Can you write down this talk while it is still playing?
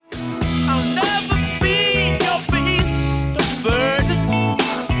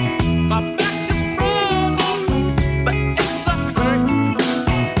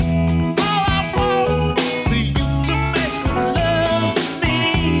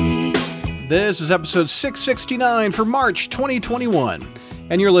This is episode 669 for March 2021,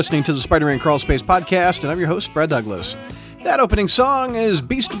 and you're listening to the Spider-Man Crawl Space podcast, and I'm your host, Brad Douglas. That opening song is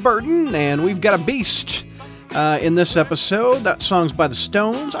Beast of Burden, and we've got a beast in this episode. That song's by the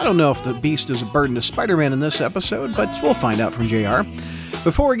Stones. I don't know if the beast is a burden to Spider-Man in this episode, but we'll find out from JR.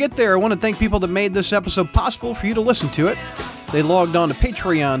 Before we get there, I want to thank people that made this episode possible for you to listen to it. They logged on to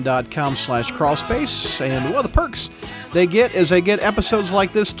patreon.com/crawlspace, and one of the perks they get is they get episodes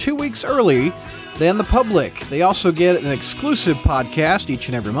like this 2 weeks early than the public. They also get an exclusive podcast each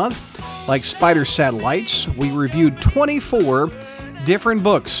and every month, like Spider Satellites. We reviewed 24 different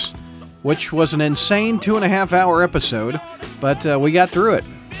books, which was an insane 2.5-hour episode, but we got through it.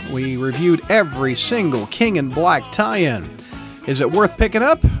 We reviewed every single King in Black tie-in. Is it worth picking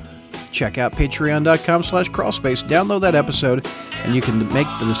up? Check out patreon.com/crawlspace, download that episode, and you can make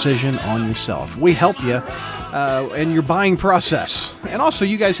the decision on yourself. We help you in your buying process. And also,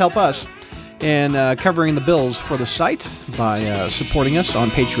 you guys help us in covering the bills for the site by supporting us on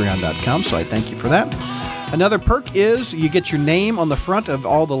patreon.com, so I thank you for that. Another perk is you get your name on the front of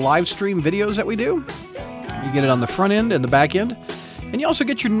all the live stream videos that we do. You get it on the front end and the back end. And you also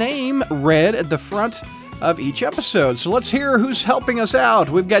get your name read at the front of each episode. So let's hear who's helping us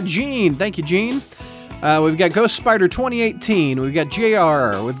out. We've got Gene. Thank you, Gene. We've got Ghost Spider 2018. We've got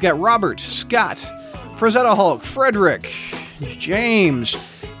JR. We've got Robert, Scott, Frazetta Hulk, Frederick, James,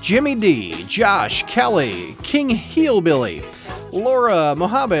 Jimmy D, Josh, Kelly, King Heelbilly, Laura,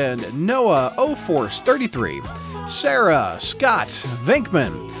 Mohammed, Noah, O-Force 33, Sarah, Scott,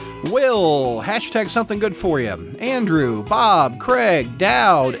 Vinkman, Will, hashtag something good for you, Andrew, Bob, Craig,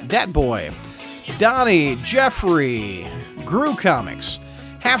 Dowd, Datboy, Donnie, Jeffrey, Gru Comics,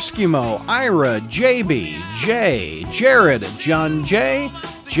 Halfskimo, Ira, JB, Jay, Jared, John J,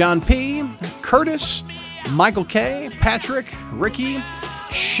 John P, Curtis, Michael K, Patrick, Ricky,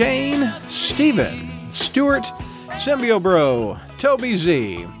 Shane, Steven, Stuart, Symbio Bro, Toby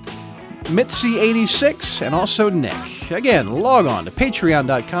Z, Mitzi86, and also Nick. Again, log on to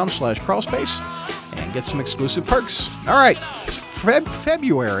patreon.com/crawlspace and get some exclusive perks. All right,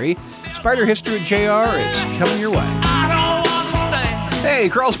 February, Spider History with JR is coming your way. Hey,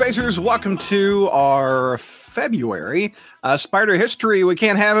 Crawl Spacers, welcome to our February Spider History. We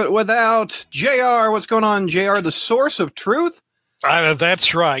can't have it without JR. What's going on, JR? The source of truth?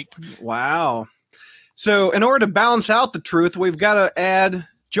 That's right. Wow. So in order to balance out the truth, we've got to add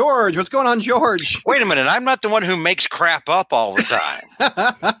George. What's going on, George? Wait a minute. I'm not the one who makes crap up all the time.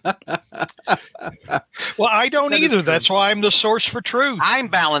 Well, I don't either. That's why I'm the source for truth. I'm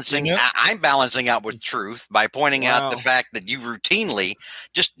balancing out with truth by pointing out the fact that you routinely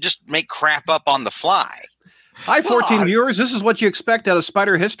just make crap up on the fly. Hi, 14 viewers. This is what you expect out of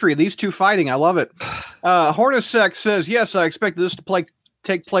Spider History. These two fighting. I love it. Hornacek says, yes, I expected this to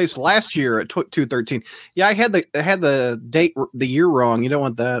take place last year at 2/13. Yeah, I had the date, the year wrong. You don't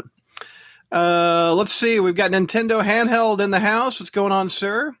want that. Let's see. We've got Nintendo Handheld in the house. What's going on,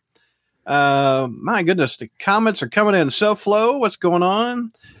 sir? My goodness, the comments are coming in. SoFlo, what's going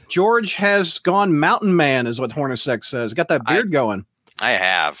on? George has gone mountain man, is what Hornacek says. Got that beard going. I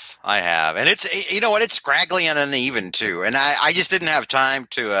have. And it's, you know what? It's scraggly and uneven too. And I just didn't have time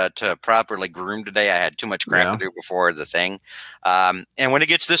to properly groom today. I had too much crap to do before the thing. And when it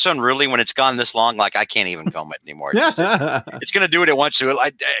gets this unruly, when it's gone this long, like I can't even comb it anymore. It's going to do what it wants to.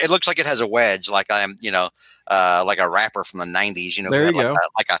 It looks like it has a wedge, like I'm, like a rapper from the 90s, there you go.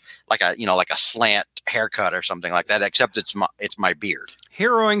 like a slant haircut or something like that, except it's my beard.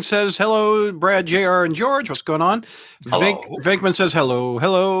 Heroing says, hello, Brad, JR, and George. What's going on? Venkman says, hello. I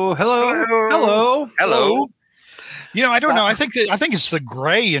don't know. I think it's the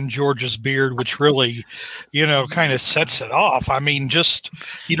gray in George's beard, which really, kind of sets it off. I mean, he's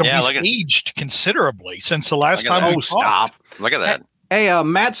aged considerably since the last time we stop. Look at that. Hey,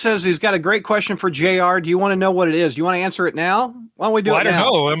 Matt says he's got a great question for JR. Do you want to know what it is? Do you want to answer it now? Why don't we do it now? I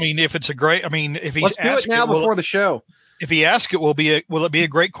don't know. I mean, if it's a great, if he's let's do it now before the show. If he asks it, will it be a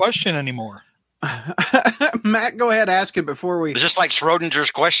great question anymore? Matt, go ahead, ask it before we. Is this like Schrodinger's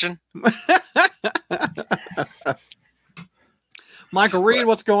question? Michael Reed,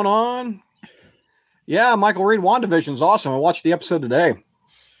 what's going on? Yeah, Michael Reed, WandaVision's awesome. I watched the episode today.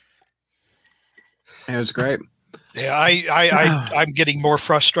 It was great. Yeah, I'm getting more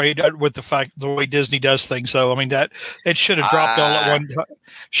frustrated with the way Disney does things. So I mean that it should have dropped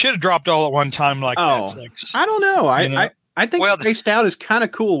all at one time like Netflix. I don't know. I think Spaced Out is kind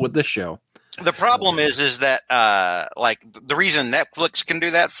of cool with this show. The problem is that like the reason Netflix can do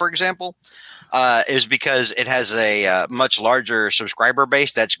that, for example, is because it has a much larger subscriber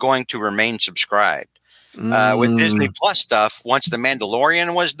base that's going to remain subscribed. with Disney Plus stuff. Once The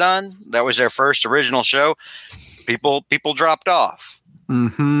Mandalorian was done, that was their first original show. People dropped off.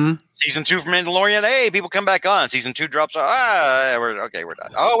 Mm-hmm. Season 2 for Mandalorian. Hey, people come back on. Season 2 drops off. We're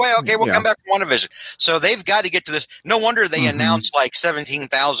done. Oh, wait, okay, we'll come back from WandaVision. So they've got to get to this. No wonder they announced like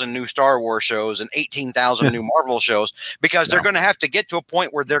 17,000 new Star Wars shows and 18,000 new Marvel shows, because they're going to have to get to a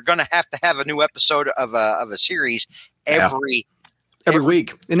point where they're going to have a new episode of a series every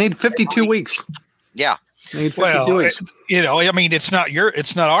week. They need 52 weeks. Yeah. Well, I mean, it's not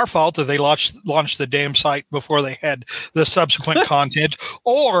our fault that they launched the damn site before they had the subsequent content,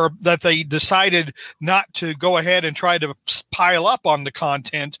 or that they decided not to go ahead and try to pile up on the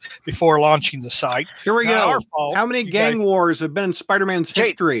content before launching the site. Here we go. How many gang wars have been in Spider-Man's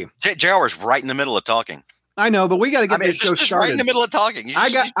history? JR is right in the middle of talking. I know, but we got to get this show started. Right in the middle of talking. I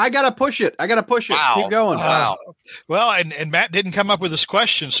got to push it. Wow. Keep going. Wow. Well, and Matt didn't come up with this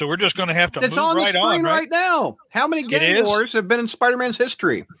question, so we're just going to have to move right on. It's on the screen right now. How many gang wars have been in Spider-Man's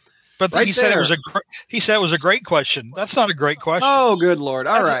history? But he said it was a great question. That's not a great question. Oh, good Lord.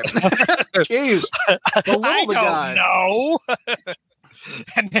 All right. Jeez. I don't know.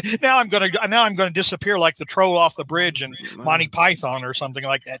 And now I'm going to disappear like the troll off the bridge in Monty Python or something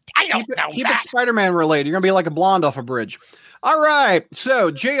like that. I don't know. Keep it Spider-Man related. You're going to be like a blonde off a bridge. All right.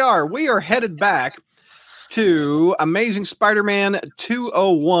 So, JR, we are headed back to Amazing Spider-Man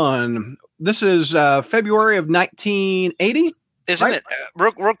 201. This is February of 1980. Isn't it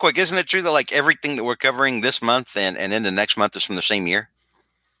real quick? Isn't it true that like everything that we're covering this month and then the next month is from the same year?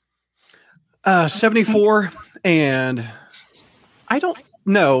 74 and. I don't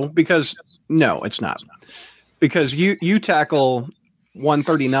know because it's not, because you tackle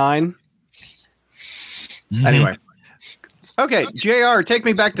 139. Anyway. Okay. JR, take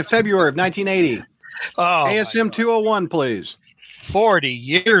me back to February of 1980. ASM 201, please. 40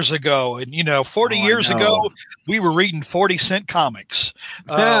 years ago. And, 40 years ago, we were reading 40-cent comics,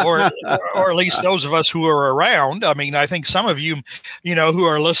 or at least those of us who are around. I mean, I think some of you, who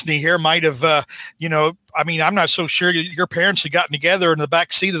are listening here might have, I mean, I'm not so sure your parents had gotten together in the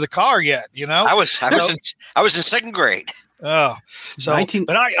back seat of the car yet, I was in second grade. Oh, so,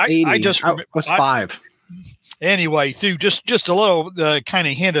 but I just was 5. Anyway, through just a little kind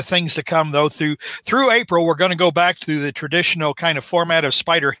of hint of things to come, though, through April, we're going to go back to the traditional kind of format of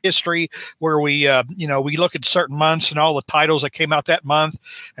Spider history, where we we look at certain months and all the titles that came out that month,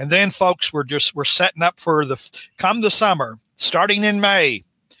 and then, folks, we're setting up for the summer, starting in May.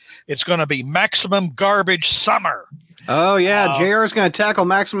 It's going to be Maximum Garbage Summer. Oh yeah, JR is going to tackle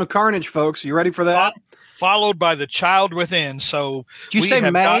Maximum Carnage, folks. You ready for that? Followed by The Child Within. So, did you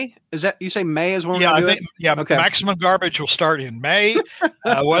say May? Is that you say May is when we're going to do it? Yeah, okay. Maximum Garbage will start in May.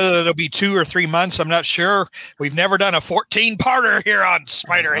 Whether it'll be 2 or 3 months, I'm not sure. We've never done a 14-parter here on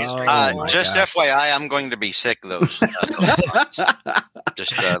Spider History. Just FYI, I'm going to be sick those.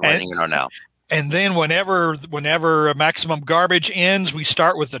 Just letting you know now. And then whenever Maximum Garbage ends, we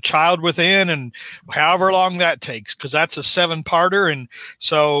start with The Child Within, and however long that takes, because that's a 7-parter. And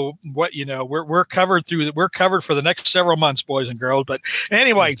so we're covered for the next several months, boys and girls. But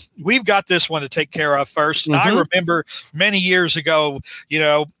anyway, we've got this one to take care of first. And I remember many years ago,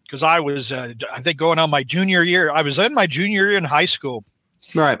 because I was, I think going on my junior year, I was in my junior year in high school.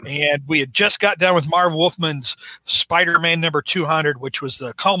 Right. And we had just got done with Marv Wolfman's Spider-Man number 200, which was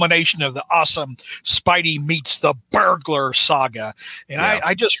the culmination of the awesome Spidey meets the burglar saga. And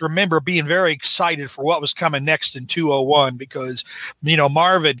I just remember being very excited for what was coming next in 201, because,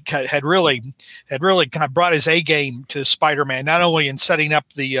 Marv had really kind of brought his A game to Spider-Man, not only in setting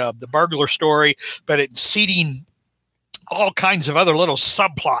up the burglar story, but in seeding all kinds of other little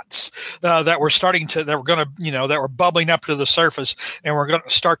subplots that were bubbling up to the surface, and we're going to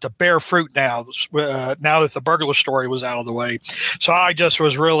start to bear fruit now that the burglar story was out of the way. So I just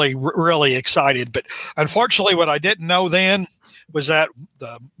was really, really excited. But unfortunately, what I didn't know then was that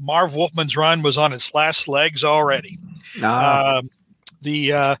the Marv Wolfman's run was on its last legs already.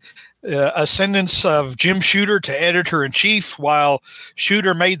 The ascendance of Jim Shooter to editor-in-chief, while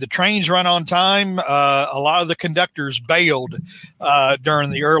Shooter made the trains run on time, a lot of the conductors bailed during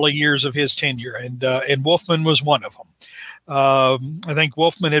the early years of his tenure, and Wolfman was one of them. I think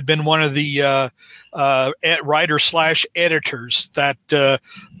Wolfman had been one of the writer/editors that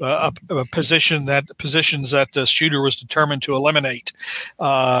positions that Shooter was determined to eliminate,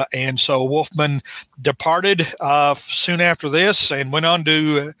 and so Wolfman departed soon after this and went on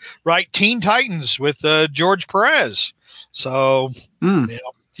to write Teen Titans with George Perez. So there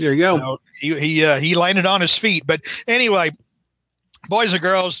you go. He landed on his feet. But anyway, boys and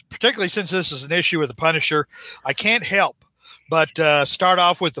girls, particularly since this is an issue with the Punisher, I can't help but start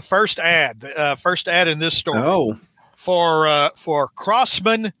off with the first ad. First ad in this story. Oh, for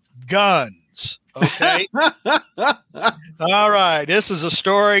Crossman Guns. Okay. All right. This is a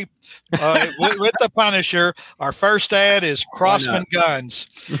story with the Punisher. Our first ad is Crossman Guns.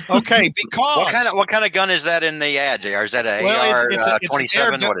 Okay, because what kind of gun is that in the ad, JR? Is that a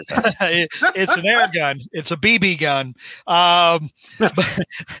AR-27? What is that? It's an air gun. It's a BB gun.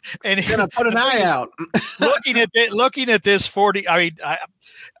 And you're gonna put an eye out. looking at this 40. I mean,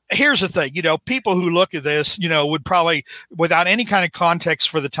 here's the thing, people who look at this, would probably, without any kind of context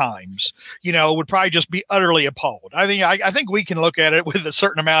for the times, would probably just be utterly appalled. I think we can look at it with a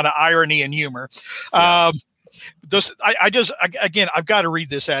certain amount of irony and humor. Yeah. I've got to read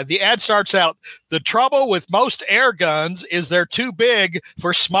this ad. The ad starts out, the trouble with most air guns is they're too big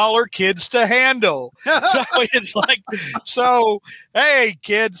for smaller kids to handle. So it's like, hey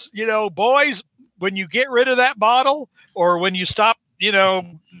kids, boys, when you get rid of that bottle or when you stop,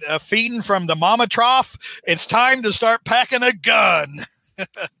 feeding from the mama trough, it's time to start packing a gun.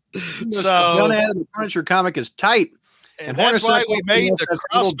 The gun ad in the Punisher comic is tight. And that's why we made the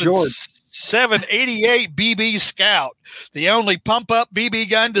Crossman 788 BB Scout, the only pump-up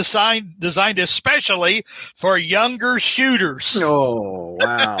BB gun designed especially for younger shooters. Oh,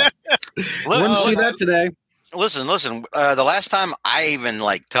 wow. Wouldn't see that today. Listen. The last time I even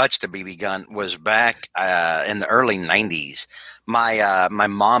touched a BB gun was back in the early 90s. My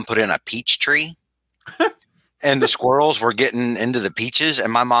mom put in a peach tree, and the squirrels were getting into the peaches,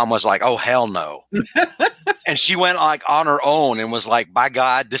 and my mom was like, "Oh hell no!" And she went on her own and was like, "By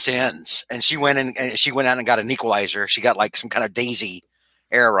God, this ends." And she went out and got an equalizer. She got some kind of Daisy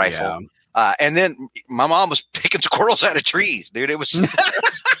air rifle, and then my mom was picking squirrels out of trees, dude. It was.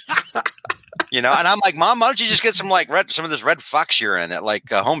 And I'm like, Mom, why don't you just get some of this red fox urine at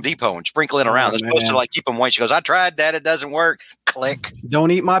Home Depot and sprinkle it around? It's supposed to keep them white. She goes, I tried that. It doesn't work. Click.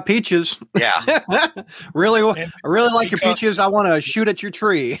 Don't eat my peaches. Yeah. I really like your peaches. I want to shoot at your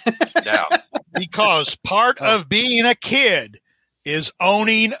tree. Yeah. Because part of being a kid is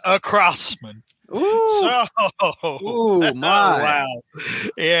owning a Crossman. Ooh. Ooh, my. Oh, wow.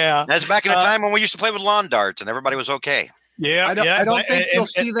 Yeah. That's back in the time when we used to play with lawn darts and everybody was okay. Yeah, I don't think you'll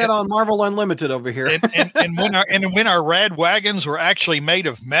see that on Marvel Unlimited over here. And when our rad wagons were actually made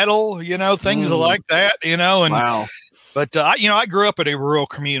of metal, things like that, and wow. But I grew up in a rural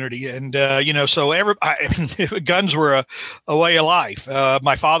community, and so guns were a way of life.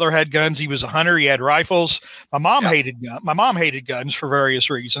 My father had guns; he was a hunter. He had rifles. My mom hated guns for various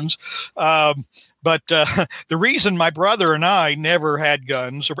reasons. But the reason my brother and I never had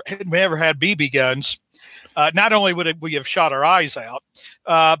guns or never had BB guns. Not only would we have shot our eyes out,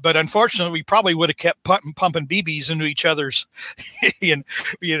 but unfortunately, we probably would have kept pumping BBs into each other's,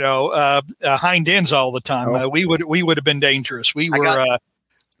 hind ends all the time. We would have been dangerous. We were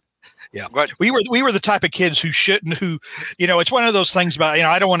the type of kids who it's one of those things about,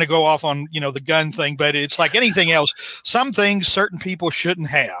 I don't want to go off on, the gun thing, but it's like anything else. Some things certain people shouldn't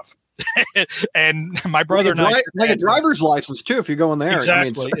have. And my brother a driver's license too, if you go in there.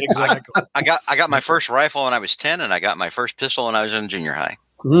 Exactly. I got my first rifle when I was 10, and I got my first pistol when I was in junior high.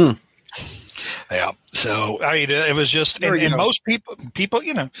 Mm. Yeah. So it was just, and most people,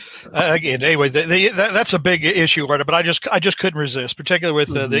 again, anyway, that's a big issue, but I just couldn't resist, particularly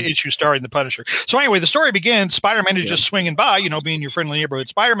with the issue starring the Punisher. So anyway, the story begins. Spider-Man is just swinging by, being your friendly neighborhood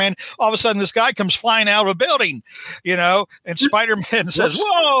Spider-Man. All of a sudden, this guy comes flying out of a building, and Spider-Man says,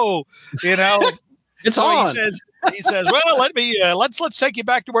 "Whoa," it's so on. He says, "Well, let's take you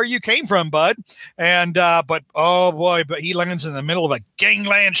back to where you came from, bud." And but he lands in the middle of a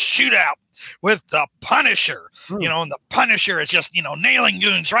gangland shootout with the Punisher. And the Punisher is just nailing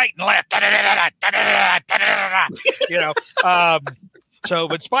goons right and left. So,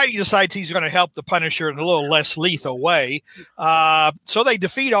 but Spidey decides he's going to help the Punisher in a little less lethal way. So they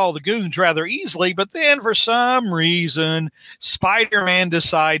defeat all the goons rather easily. But then, for some reason, Spider-Man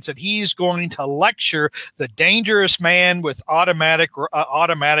decides that he's going to lecture the dangerous man with automatic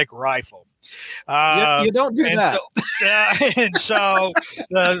rifle. You don't do that. And so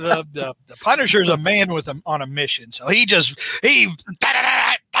the Punisher is a man on a mission. So he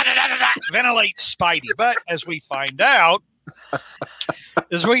ventilates Spidey. But as we find out, the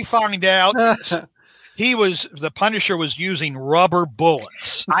Punisher was using rubber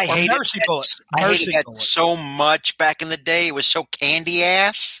bullets. I hated that so much back in the day. It was so candy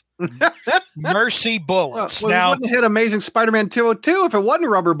ass. Mercy bullets. Now, we wouldn't hit Amazing Spider-Man 202 if it wasn't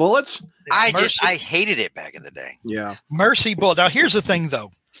rubber bullets. I hated it back in the day. Yeah. Mercy bullet. Now, here's the thing,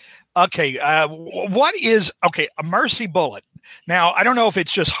 though. Okay, what is a mercy bullet? Now, I don't know if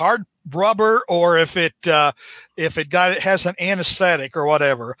it's just hard rubber or if it has an anesthetic or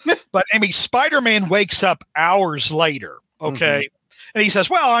whatever. But I mean, Spider-Man wakes up hours later. Okay. And he says,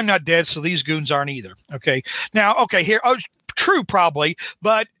 well, I'm not dead, so these goons aren't either. Okay. Now, okay, here, true, probably,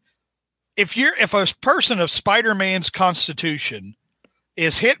 but if a person of Spider-Man's constitution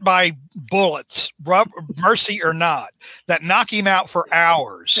is hit by bullets, mercy or not, that knock him out for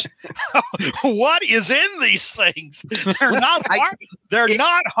hours, what is in these things? They're not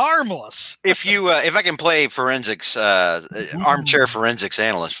not harmless. If I can play forensics, armchair forensics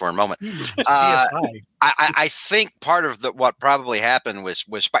analyst for a moment, I think part of what probably happened was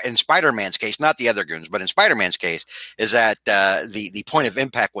in Spider-Man's case, not the other goons, but in Spider-Man's case, is that the point of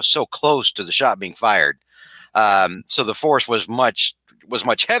impact was so close to the shot being fired, so the force was much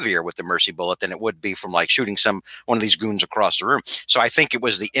heavier with the mercy bullet than it would be from like shooting one of these goons across the room. So I think it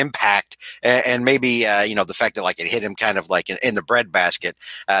was the impact and maybe the fact that like it hit him kind of like in the breadbasket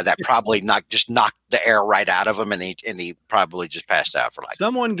that probably knocked the air right out of him, and he probably just passed out for like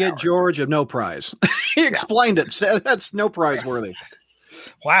someone get George a no prize. He explained it. That's no prize worthy.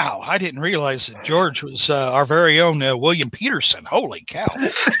 Wow, I didn't realize that George was our very own William Peterson. Holy cow!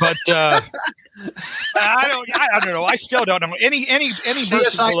 But I don't know. I still don't know any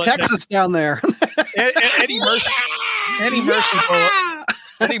CSI Texas down there. Any mercy bullet.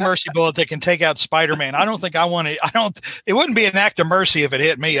 Any mercy bullet that can take out Spider-Man. I don't think I want it. It wouldn't be an act of mercy if it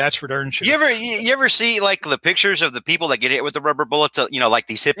hit me. That's for darn sure. You ever see like the pictures of the people that get hit with the rubber bullets? Like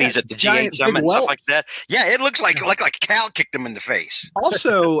these hippies at the G8 summit and stuff like that. Yeah, it looks like Cal kicked them in the face.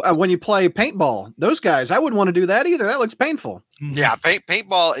 Also, when you play paintball, those guys, I wouldn't want to do that either. That looks painful. Yeah,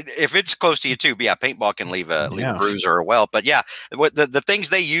 paintball. If it's close to you too, but yeah, paintball can leave a bruise or a welt. But yeah, the things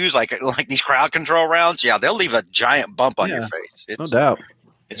they use, like these crowd control rounds, yeah, they'll leave a giant bump on your face. No doubt.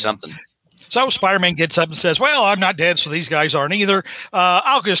 It's something. So Spider-Man gets up and says, well, I'm not dead, so these guys aren't either.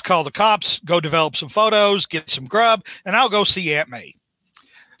 I'll just call the cops, go develop some photos, get some grub, and I'll go see Aunt May.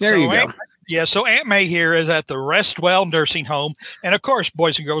 There you go. So Aunt May here is at the Restwell Nursing Home. And of course,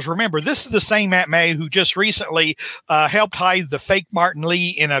 boys and girls, remember, this is the same Aunt May who just recently helped hide the fake Martin Lee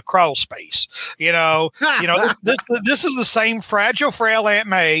in a crawl space. This is the same fragile, frail Aunt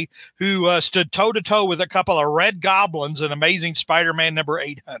May who stood toe-to-toe with a couple of red goblins in Amazing Spider-Man number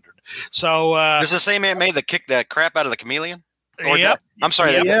 800. So this is the same Aunt May that kicked the crap out of the chameleon? Yep. I'm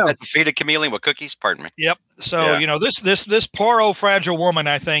sorry, that defeated chameleon with cookies. Pardon me. Yep. So this poor old fragile woman,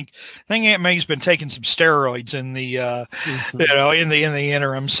 I think Aunt May's been taking some steroids in the in the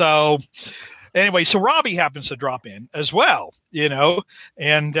interim. So anyway, so Robbie happens to drop in as well,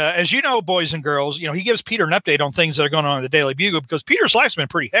 and as you know, boys and girls, he gives Peter an update on things that are going on in the Daily Bugle because Peter's life's been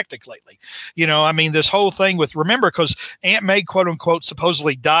pretty hectic lately. This whole thing because Aunt May, quote unquote,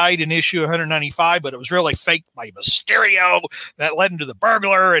 supposedly died in issue 195, but it was really faked by Mysterio that led into the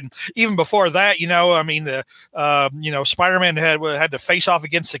burglar. And even before that, Spider-Man had to face off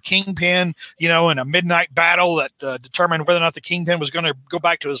against the Kingpin, in a midnight battle that determined whether or not the Kingpin was going to go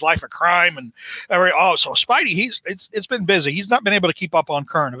back to his life of crime. And so Spidey, it's been busy. He's not been able to keep up on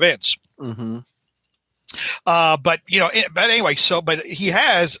current events. Mm-hmm. But he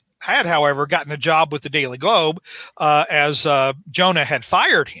had, however, gotten a job with the Daily Globe as Jonah had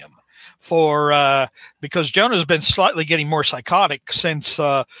fired him because Jonah's been slightly getting more psychotic since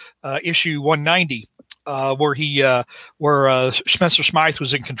issue 190. Where Spencer Smythe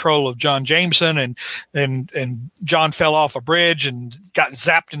was in control of John Jameson and John fell off a bridge and got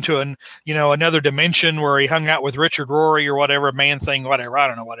zapped into another dimension where he hung out with Richard Rory or whatever, Man-Thing, whatever. I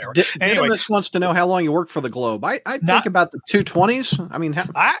don't know, whatever. Anyway, Didymus wants to know how long you worked for the Globe. I think about the 220s. I mean, we're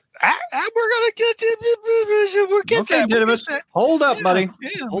gonna get to that. Didymus, hold up, buddy.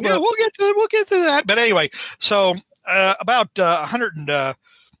 We'll get to that. But anyway, so about 100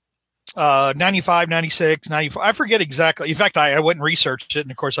 95, 96, 94. I forget exactly. In fact, I went and researched it, and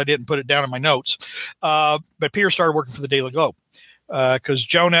of course, I didn't put it down in my notes. But Peter started working for the Daily Globe because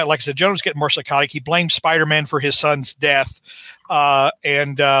Jonah, like I said, Jonah's getting more psychotic. He blames Spider-Man for his son's death, so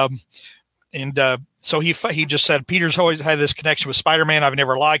he just said, Peter's always had this connection with Spider-Man I've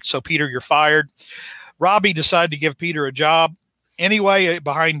never liked. So Peter, you're fired. Robbie decided to give Peter a job anyway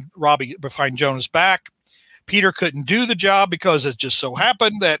behind Jonah's back. Peter couldn't do the job because it just so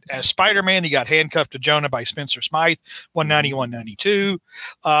happened that as Spider-Man, he got handcuffed to Jonah by Spencer Smythe, 190, 192.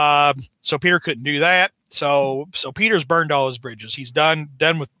 So Peter couldn't do that. So Peter's burned all his bridges. He's done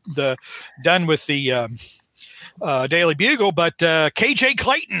with the Daily Bugle. But KJ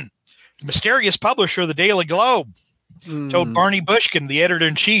Clayton, the mysterious publisher of the Daily Globe, told Barney Bushkin, the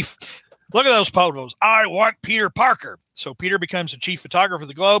editor-in-chief, look at those photos. I want Peter Parker. So Peter becomes the chief photographer of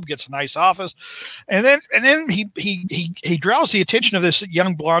the Globe, gets a nice office, and then he draws the attention of this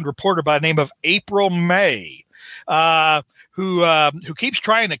young blonde reporter by the name of April May, who keeps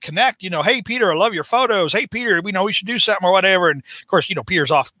trying to connect. Hey Peter, I love your photos. Hey Peter, we should do something or whatever. And of course,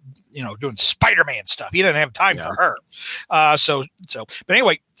 Peter's off, doing Spider-Man stuff. He doesn't have time for her. But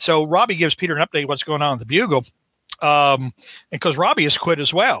anyway, so Robbie gives Peter an update of what's going on at the Bugle. And because Robbie has quit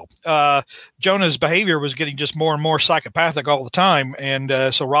as well. Jonah's behavior was getting just more and more psychopathic all the time.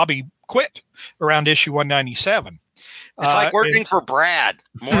 And so Robbie quit around issue 197. It's like working for Brad.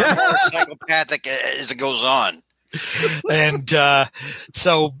 More and more psychopathic as it goes on. And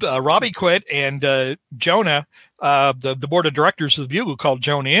so Robbie quit, and Jonah, the board of directors of the Bugle called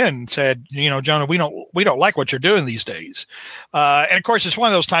Jonah in and said, Jonah, we don't like what you're doing these days. And of course, it's one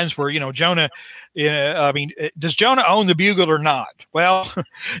of those times where Jonah. Does Jonah own the Bugle or not? Well,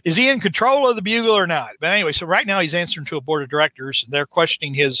 is he in control of the Bugle or not? But anyway, so right now he's answering to a board of directors, and they're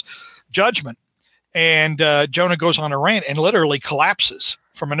questioning his judgment. And Jonah goes on a rant and literally collapses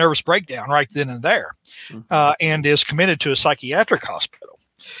from a nervous breakdown right then and there, and is committed to a psychiatric hospital.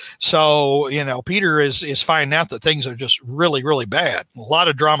 So, Peter is finding out that things are just really, really bad. A lot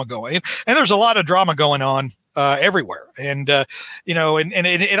of drama going, and there's a lot of drama going on everywhere. And, and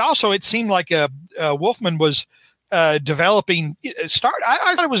it also, it seemed like Wolfman was developing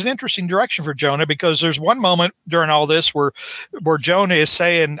I thought it was an interesting direction for Jonah, because there's one moment during all this where Jonah is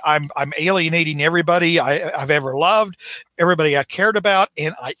saying, I'm alienating everybody I've ever loved, everybody I cared about,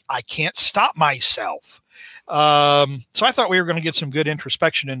 and I can't stop myself. So I thought we were going to get some good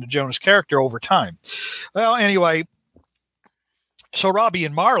introspection into Jonah's character over time. Well, anyway, so Robbie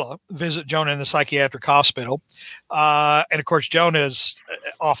and Marla visit Jonah in the psychiatric hospital. And of course, Jonah is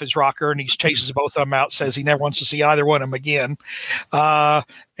off his rocker, and he chases both of them out, says he never wants to see either one of them again.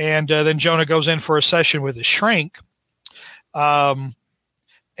 And then Jonah goes in for a session with his shrink. Jonah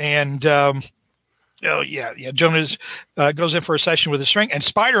goes in for a session with his shrink, and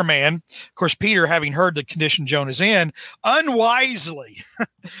Spider-Man, of course, Peter, having heard the condition Jonah's in, unwisely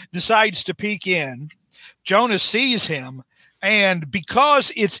decides to peek in. Jonah sees him, and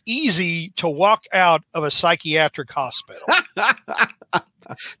because it's easy to walk out of a psychiatric hospital,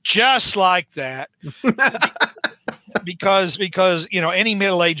 just like that, because any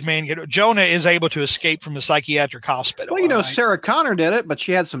middle-aged man, Jonah is able to escape from a psychiatric hospital. Well, right? Sarah Connor did it, but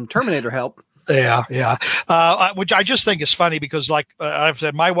she had some Terminator help. Yeah. Which I just think is funny, because, like I've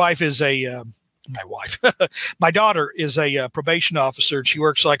said, my daughter is a probation officer, and she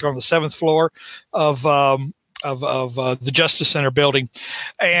works like on the 7th floor of the Justice Center building.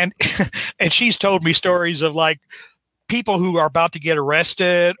 And she's told me stories of like people who are about to get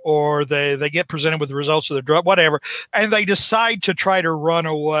arrested, or they get presented with the results of their drug, whatever, and they decide to try to run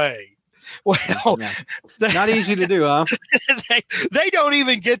away. Well, not easy to do, huh? They don't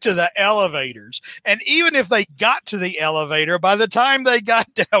even get to the elevators. And even if they got to the elevator, by the time they got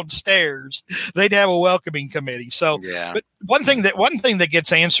downstairs, they'd have a welcoming committee. So, But one thing that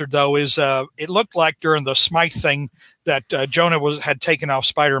gets answered, though, is it looked like during the Smythe thing that Jonah had taken off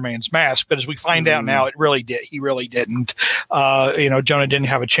Spider-Man's mask. But as we find out now, he really didn't. Jonah didn't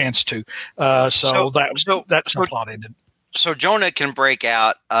have a chance to. That's the plot ended. So Jonah can break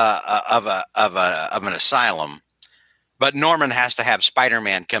out of an asylum, but Norman has to have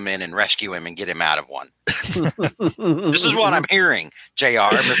Spider-Man come in and rescue him and get him out of one. This is what I'm hearing,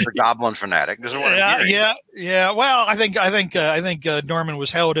 JR, Mr. Goblin Fanatic. This is what I'm hearing. Yeah. Well, I think Norman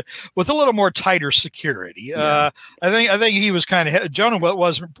was held with a little more tighter security. I think he was Jonah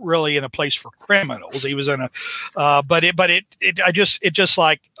wasn't really in a place for criminals. He was in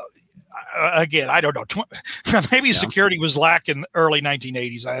again, I don't know. Maybe security was lacking early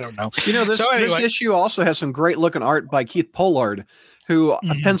 1980s. I don't know. This issue also has some great looking art by Keith Pollard, who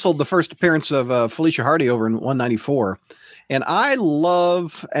penciled the first appearance of Felicia Hardy over in 194. And I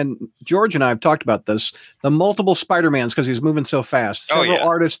love, and George and I have talked about this, the multiple Spider-Mans, because he's moving so fast. Several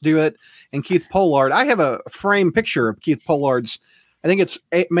artists do it. And Keith Pollard, I have a frame picture of Keith Pollard's, I think it's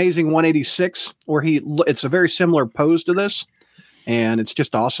Amazing 186, where it's a very similar pose to this. And it's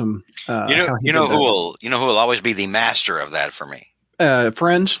just awesome. You know who will always be the master of that for me?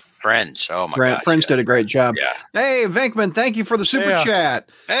 Friends. Oh my God. Friends did a great job. Yeah. Hey, Venkman, thank you for the super chat.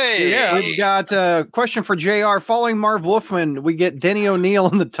 Hey, we've got a question for JR. Following Marv Wolfman, we get Denny O'Neil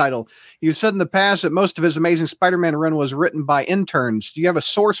in the title. You've said in the past that most of his Amazing Spider-Man run was written by interns. Do you have a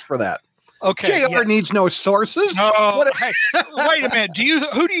source for that? Okay. JR needs no sources. No. Hey, wait a minute.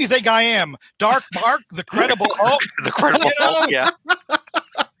 Who do you think I am? Dark Mark, the credible Hulk? The credible Hulk, yeah.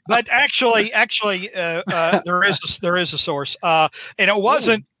 But actually, there is a source. And it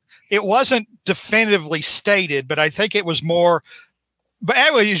wasn't it wasn't definitively stated, but I think it was more. But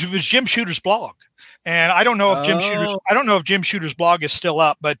anyway, it was Jim Shooter's blog. And I don't know if Jim Shooter's blog is still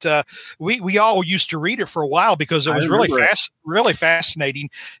up, but we all used to read it for a while because it was really fascinating.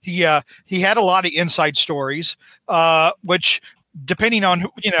 He had a lot of inside stories, which depending on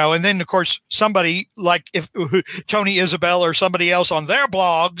and then of course somebody like if Tony Isabel or somebody else on their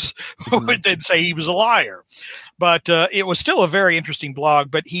blogs would then say he was a liar, but it was still a very interesting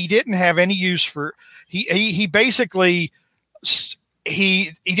blog. But he didn't have any use for he basically.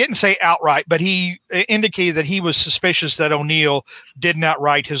 He didn't say outright, but he indicated that he was suspicious that O'Neill did not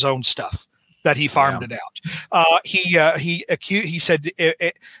write his own stuff, that he farmed it out. He said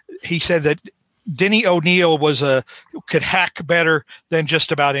that Denny O'Neill could hack better than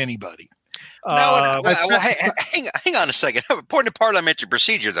just about anybody. Hang on a second. Important to parliamentary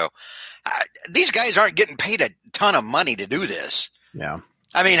procedure, though. These guys aren't getting paid a ton of money to do this. Yeah.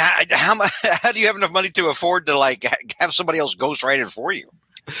 I mean, how do you have enough money to afford to have somebody else ghostwrite it for you?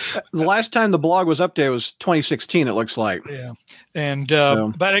 The last time the blog was updated was 2016. It looks like. Yeah, and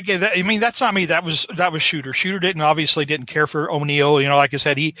but again, that's not me. That was Shooter. Shooter obviously didn't care for O'Neill. Like I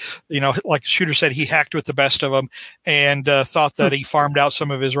said, like Shooter said, he hacked with the best of them and thought that he farmed out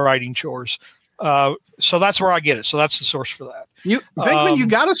some of his writing chores. So that's where I get it. So that's the source for that. Venkman, you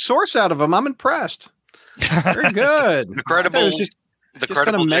got a source out of him. I'm impressed. Very good. Incredible. Just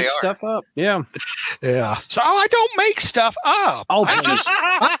kind of make stuff up. Yeah. Yeah. So I don't make stuff up. Oh,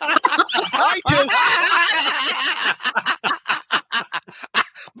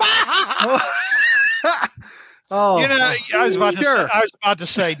 I was about to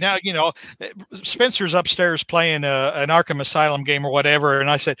say now, Spencer's upstairs playing an Arkham Asylum game or whatever. And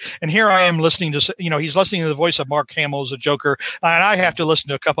I said, and here I am listening to, he's listening to the voice of Mark Hamill as a Joker. And I have to listen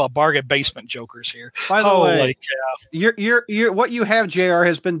to a couple of Bargain Basement Jokers here. By the way, you're what you have, JR,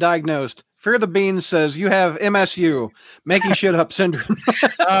 has been diagnosed. Fear the Bean says you have MSU, making shit up syndrome.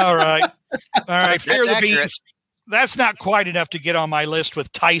 All right. Fear the Bean. That's not quite enough to get on my list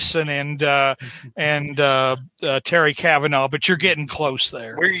with Tyson and Terry Kavanaugh, but you're getting close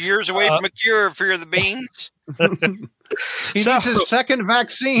there. We're years away from a cure for Fear the Beans. He needs his second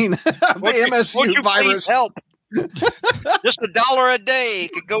vaccine of the MSU virus. Help. Just $1 a day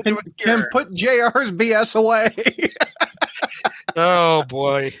could go to a cure. Can put JR's BS away. Oh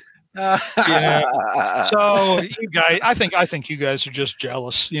boy. Yeah. So you guys, I think you guys are just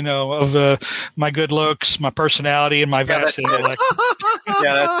jealous, of my good looks, my personality, and my vast intellect.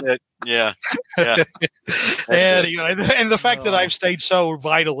 Yeah, that's it. Yeah. And the fact that I've stayed so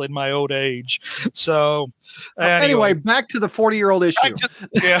vital in my old age. So anyway, back to the 40-year-old issue.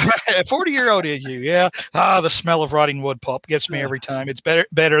 40-year-old issue. Yeah. The smell of rotting wood pulp gets me every time. It's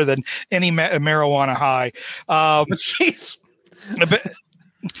better than any marijuana high. Jeez.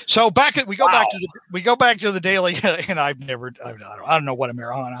 So we go back to the daily, and I don't know what a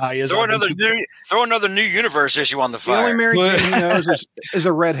marijuana high is. Throw another new universe issue on the fire. The only Mary Jane he knows is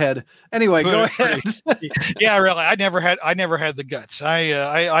a redhead. Anyway, go ahead. Yeah, really. I never had the guts.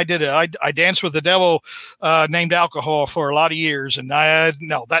 I danced with the devil named alcohol for a lot of years, and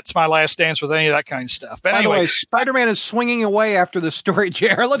that's my last dance with any of that kind of stuff. But By anyway, the way, Spider-Man is swinging away after the story,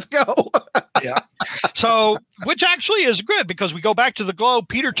 JR. Let's go. Yeah. So, which actually is good because we go back to the Globe.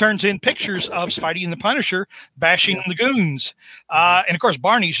 Peter turns in pictures of Spidey and the Punisher bashing the goons. And of course,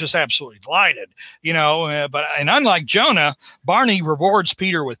 Barney's just absolutely delighted, but unlike Jonah, Barney rewards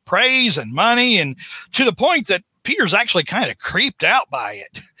Peter with praise and money, and to the point that Peter's actually kind of creeped out by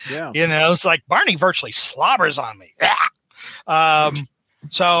it. Yeah. It's like Barney virtually slobbers on me.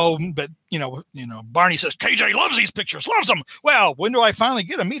 So, but Barney says KJ loves these pictures, loves them. Well, when do I finally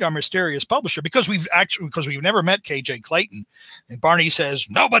get to meet our mysterious publisher? Because we've never met KJ Clayton, and Barney says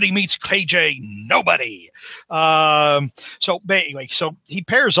nobody meets KJ, nobody. So anyway, so he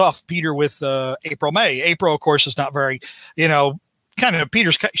pairs off Peter with April May. April, of course, is not very, she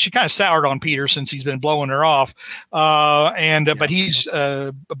kind of soured on Peter since he's been blowing her off. But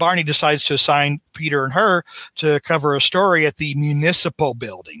Barney decides to assign Peter and her to cover a story at the municipal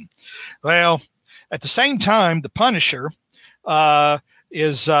building. Well, at the same time, the Punisher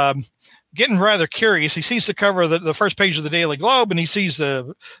is getting rather curious. He sees the cover of the first page of the Daily Globe, and he sees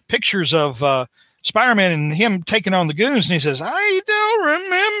the pictures of Spider-Man and him taking on the goons, and he says, I don't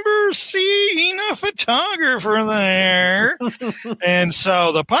remember seeing a photographer there. And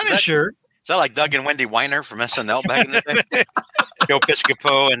so the Punisher... Is that like Doug and Wendy Weiner from SNL back in the day? Joe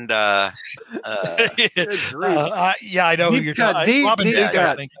Piscopo and yeah, I know who you're talking about.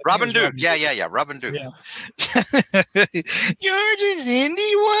 Robin Duke. Yeah. Robin Duke. Yeah. George and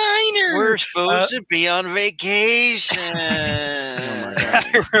Cindy Weiner. We're supposed to be on vacation. Oh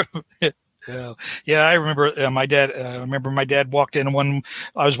my God. Yeah, I remember my dad. I remember my dad walked in when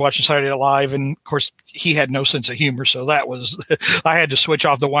I was watching Saturday Night Live, and of course he had no sense of humor, so that was I had to switch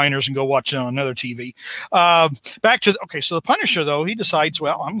off the Whiners and go watch it on another TV. So the Punisher, though, he decides,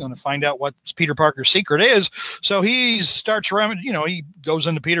 well, I'm going to find out what Peter Parker's secret is. So he starts rummaging. He goes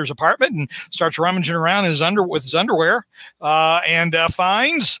into Peter's apartment and starts rummaging around with his underwear, and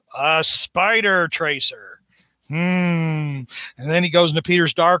finds a spider tracer. And then he goes into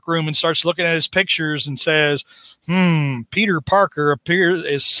Peter's dark room and starts looking at his pictures and says, Peter Parker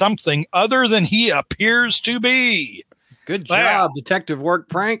is something other than he appears to be. Good job, detective work,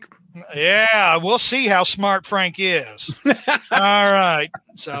 Frank. Yeah, we'll see how smart Frank is. All right.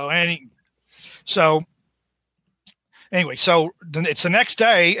 So anyway, so it's the next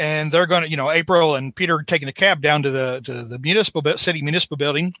day, and they're going to, April and Peter are taking a cab down to the city municipal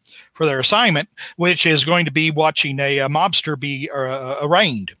building for their assignment, which is going to be watching a mobster be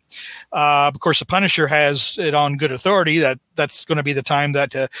arraigned. Of course, the Punisher has it on good authority that's going to be the time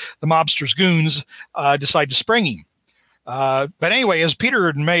that the mobster's goons decide to spring him. But anyway, as Peter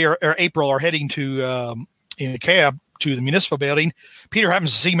and April are heading to in a cab to the municipal building, Peter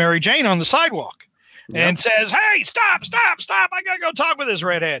happens to see Mary Jane on the sidewalk. Yep. And says, "Hey, stop. I got to go talk with this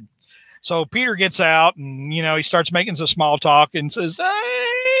redhead." So Peter gets out and, he starts making some small talk and says,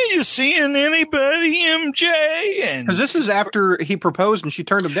 "Hey, you seeing anybody, MJ?" And because this is after he proposed and she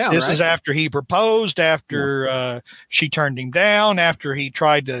turned him down. This is after he proposed, after she turned him down, after he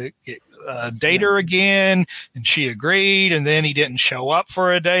tried to date her again and she agreed. And then he didn't show up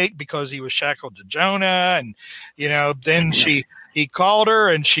for a date because he was shackled to Jonah. And, then he called her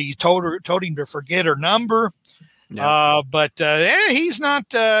and she told him to forget her number. Yeah. But he's not,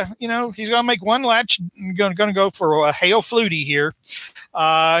 he's going to make one latch, going to go for a Hail Flutie here.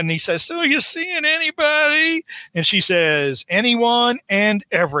 And he says, "So you seeing anybody?" And she says, "Anyone and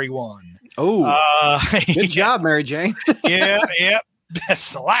everyone." Oh, good job, Mary Jane. Yeah.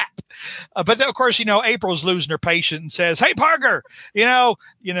 That's the lap. But then, of course, April's losing her patience and says, "Hey, Parker,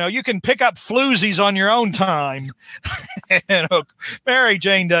 you can pick up floozies on your own time." And Mary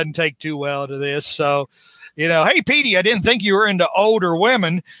Jane doesn't take too well to this. So, "Hey, Petey, I didn't think you were into older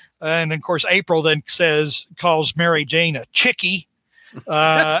women." And of course, April then calls Mary Jane a chickie.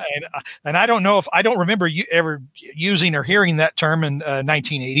 And I don't remember you ever using or hearing that term in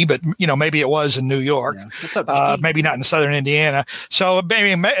 1980, but maybe it was in New York, maybe not in Southern Indiana. So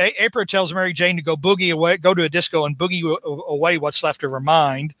maybe April tells Mary Jane to go to a disco and boogie away what's left of her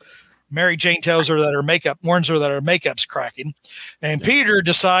mind. Mary Jane warns her that her makeup's cracking, and Peter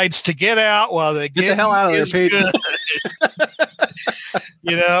decides to get out while they get the hell out of there, Peter.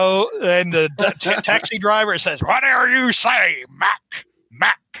 And the taxi driver says, "Whatever you say, Mac."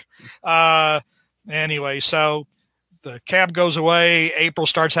 Anyway, so the cab goes away. April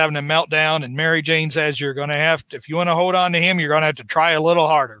starts having a meltdown, and Mary Jane says, "You're going to have to, if you want to hold on to him, you're going to have to try a little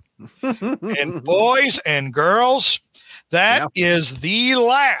harder." And boys and girls, that is the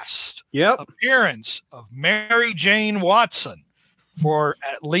last appearance of Mary Jane Watson for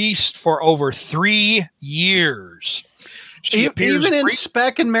over 3 years. She even in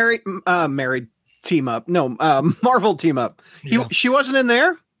Spec and Married Team Up. No, Marvel Team Up. She wasn't in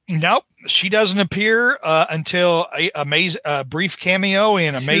there? Nope. She doesn't appear until a brief cameo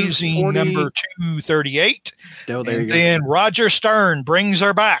in Amazing number 238. Oh, there you go. Then Roger Stern brings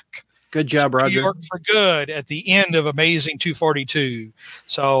her back. Good job, Roger. New York for good at the end of Amazing 242.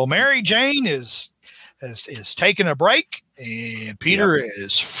 So Mary Jane is taking a break, and Peter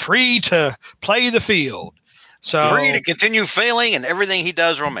is free to play the field. So free to continue failing in everything he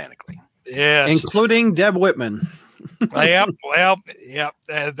does romantically. Yes. Including Deb Whitman. That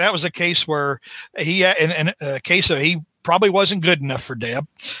was a case where he probably wasn't good enough for Deb.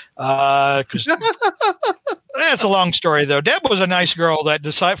 Because that's a long story, though. Deb was a nice girl that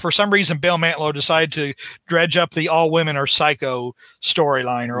for some reason, Bill Mantlo decided to dredge up the all women are psycho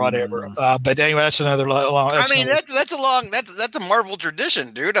storyline or whatever. But anyway, that's another long. That's a Marvel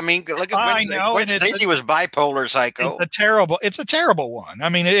tradition, dude. I mean, look at when Stacey was bipolar psycho. It's a terrible one. I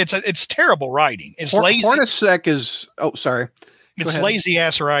mean, it's terrible writing. It's lazy. Hornacek is. Oh, sorry. It's lazy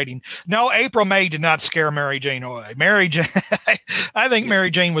ass writing. No, April May did not scare Mary Jane away. Mary Jane, I think Mary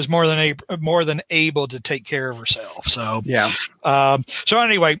Jane was more than able to take care of herself. So yeah. So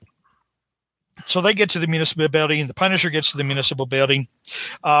anyway, so they get to the municipal building. The Punisher gets to the municipal building.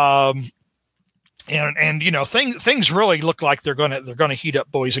 and things really look like they're gonna heat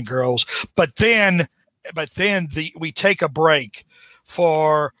up, boys and girls. But then we take a break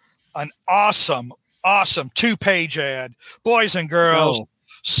for an awesome 2-page ad, boys and girls. Oh.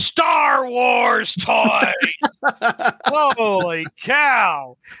 Star Wars toy. Holy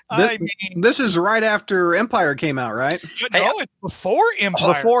cow. This is right after Empire came out, right? No, it's before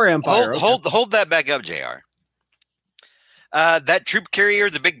Empire. Before Empire. Hold that back up, JR. That troop carrier,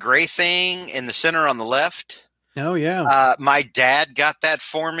 the big gray thing in the center on the left. Oh, yeah. My dad got that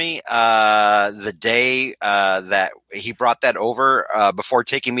for me the day that he brought that over before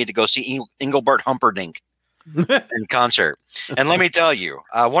taking me to go see Engelbert Humperdinck in concert. And let me tell you,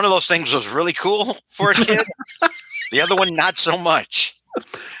 one of those things was really cool for a kid. The other one, not so much.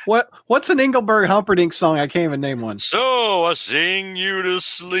 What's an Engelbert Humperdinck song? I can't even name one. So I sing you to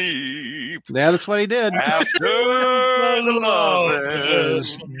sleep. Yeah, that's what he did. After the lovin'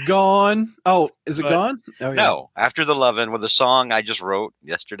 is gone. Oh, is it gone? Oh, yeah. No, After the Lovin' with a song I just wrote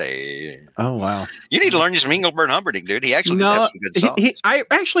yesterday. Oh, wow. You need to learn you some Engelbert Humperdinck, dude. He actually did have some good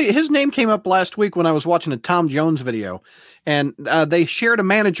songs. His name came up last week when I was watching a Tom Jones video, and they shared a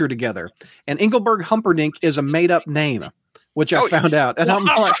manager together. And Engelbert Humperdinck is a made-up name, which I found out. And I'm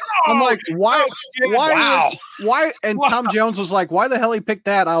like, why? And Tom Jones was like, why the hell he picked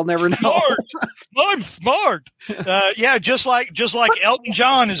that? I'll never know. I'm smart. Yeah, just like Elton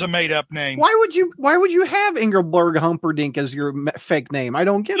John is a made up name. Why would you have Engelbert Humperdinck as your fake name? I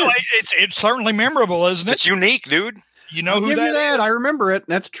don't get it. It's certainly memorable, isn't it? It's unique, dude. You know who that is? I remember it.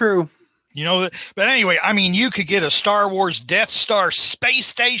 That's true. But anyway, I mean, you could get a Star Wars Death Star space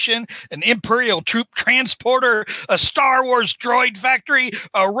station, an Imperial troop transporter, a Star Wars droid factory,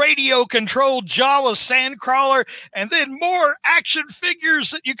 a radio-controlled Jawa sandcrawler, and then more action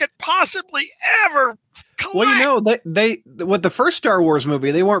figures that you could possibly ever collect. Well, they with the first Star Wars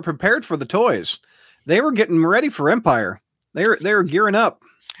movie, they weren't prepared for the toys. They were getting ready for Empire. They were gearing up.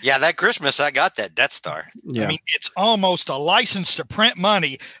 Yeah, that Christmas I got that Death Star. Yeah. I mean, it's almost a license to print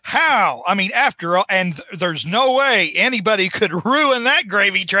money. How? I mean, after all, and there's no way anybody could ruin that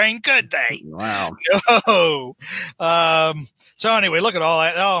gravy train, could they? Wow. No. So anyway, look at all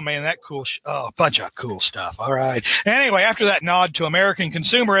that. Oh man, that cool. A bunch of cool stuff. All right. Anyway, after that nod to American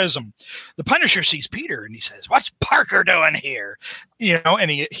consumerism, the Punisher sees Peter and he says, "What's Parker doing here?" And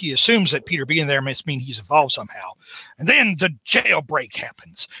he assumes that Peter being there must mean he's involved somehow. And then the jailbreak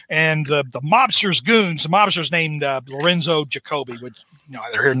happens, and the mobster's goons. The mobster's named Lorenzo Jacoby, which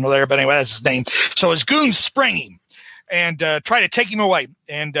neither here nor there, but anyway, that's his name. So his goons spring him and try to take him away.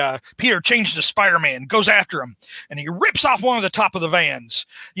 And Peter changes to Spider-Man, goes after him, and he rips off one of the top of the vans,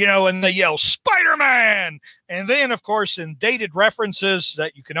 and they yell, "Spider-Man!" And then, of course, in dated references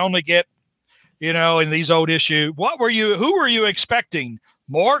that you can only get, in these old issues, who were you expecting?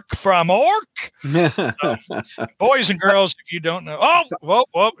 Mork from Ork? Boys and girls, if you don't know.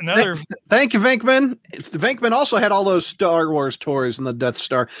 Another. Thank you, Venkman. Venkman also had all those Star Wars toys and the Death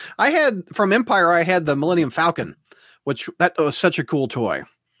Star. From Empire, I had the Millennium Falcon, that was such a cool toy.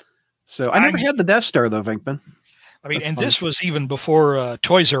 So I never had the Death Star though, Venkman. I mean, and this was even before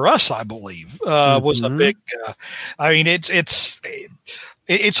Toys R Us, I believe, was a big.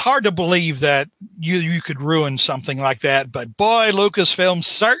 It's hard to believe that you could ruin something like that, but boy, Lucasfilm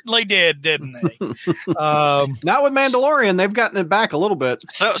certainly didn't they? Not with Mandalorian; they've gotten it back a little bit.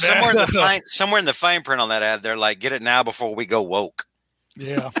 So somewhere in the fine print on that ad, they're like, "Get it now before we go woke."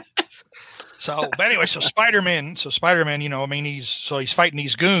 Yeah. But anyway, so Spider-Man, he's fighting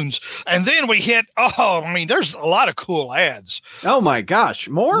these goons. And then we hit, there's a lot of cool ads. Oh my gosh.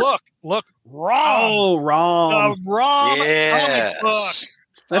 More? Look, Rom. Oh, Rom. The Rom yes. comic book.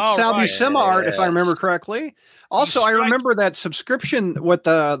 That's Sal Buscema art, if I remember correctly. Also, I remember that subscription with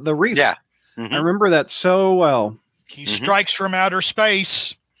the reef. Yeah. Mm-hmm. I remember that so well. He strikes from outer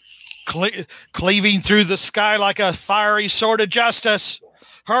space, cleaving through the sky like a fiery sword of justice,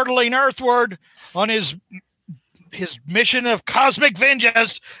 hurtling earthward on his mission of cosmic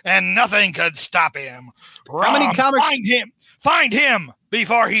vengeance, and nothing could stop him. How many comics? Find him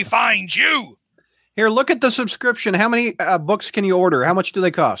before he finds you. Here, look at the subscription. How many books can you order? How much do they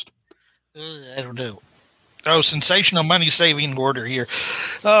cost? I don't know. Oh, sensational money-saving order here.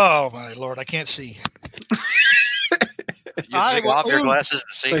 Oh, my Lord, I can't see. You took off your glasses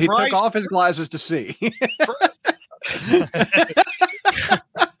to see. So he took off his glasses to see.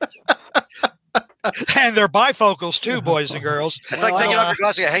 And they're bifocals too, boys and girls. It's like taking off your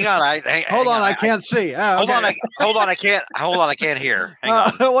glasses. Hang on, hold on, I can't see. Hold on, I can't hear. Hang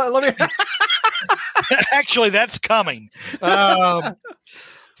on. Let me. Actually, that's coming. Price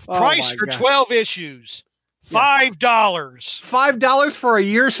for 12 issues, $5. $5 for a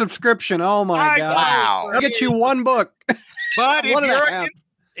year subscription. Oh my God! Wow! I'll get you one book. But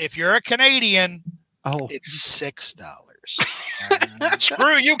if you're a Canadian, it's $6.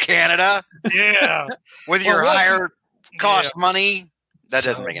 Screw you, Canada. Yeah, with your higher cost money. That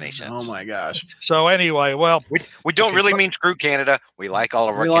doesn't make any sense. Oh my gosh. So anyway, well, we don't really mean screw Canada. We like all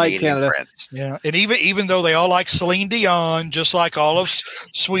of our Canadian friends. Yeah, and even though they all like Celine Dion, just like all of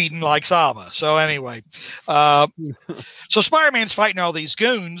Sweden likes ABBA. So anyway, so Spider-Man's fighting all these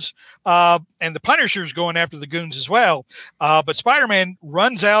goons, and the Punisher's going after the goons as well. But Spider-Man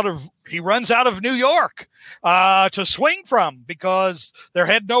runs out of New York to swing from, because they're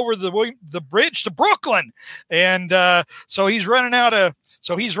heading over the bridge to Brooklyn, and so he's running out of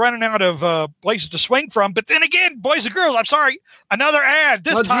places to swing from. But then again, boys and girls, I'm sorry, another ad.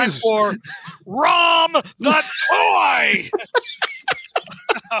 This time for Rom the toy.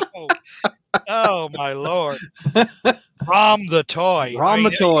 Oh my Lord, Rom the toy. Rom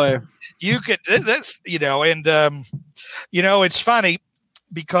the toy. You could that's and it's funny,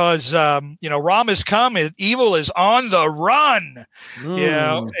 because Rom has come, evil is on the run.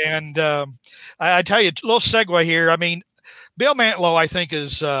 And I tell you, a little segue here. I mean, Bill Mantlo, I think,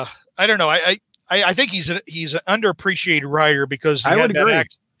 is I don't know. I think he's an underappreciated writer, because I would agree.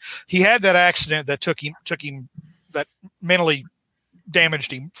 He had that accident that took him that mentally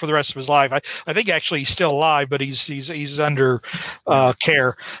damaged him for the rest of his life. I think actually he's still alive, but he's under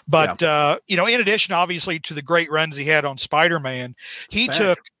care. But in addition, obviously, to the great runs he had on Spider-Man, he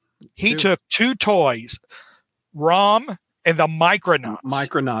took two toys, Rom and the Micronauts.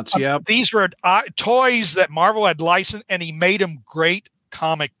 Micronauts, yep. These were toys that Marvel had licensed, and he made them great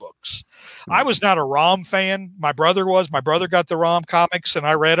comic books. I was not a Rom fan. My brother was. My brother got the Rom comics, and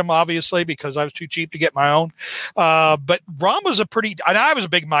I read them, obviously, because I was too cheap to get my own. But Rom was and I was a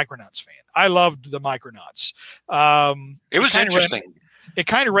big Micronauts fan. I loved the Micronauts. It was interesting. It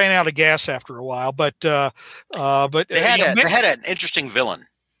kind of ran out of gas after a while, but they had an interesting villain.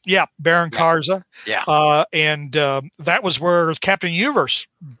 Yeah, Baron Karza. Yeah. And that was where Captain Universe,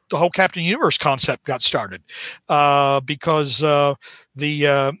 the whole Captain Universe concept got started, because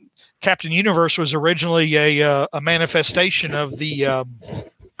the Captain Universe was originally a manifestation of the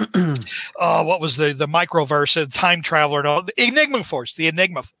what was the microverse, time traveler, and all, the Enigma Force.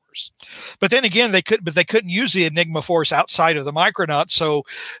 But then again, they couldn't use the Enigma Force outside of the Micronauts, so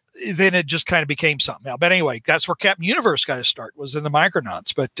then it just kind of became something else. But anyway, that's where Captain Universe got to start, was in the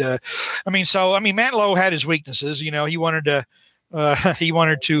Micronauts. But Mantlo had his weaknesses. He wanted to have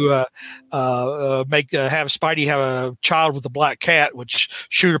Spidey have a child with a black cat, which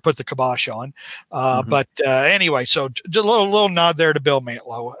Shooter put the kibosh on. But anyway, so just a little nod there to Bill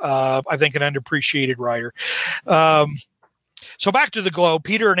Mantlo. I think an underappreciated writer. So back to the Globe,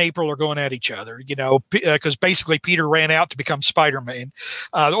 Peter and April are going at each other, because basically Peter ran out to become Spider-Man.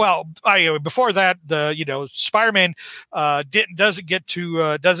 Before that, Spider-Man doesn't get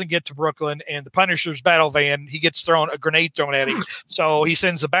to Brooklyn, and the Punisher's battle van, he gets a grenade thrown at him, so he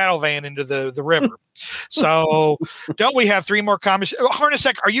sends the battle van into the river. So don't we have 3 more comments?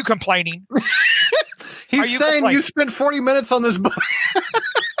 Hornacek, are you complaining? He's saying you spent 40 minutes on this book.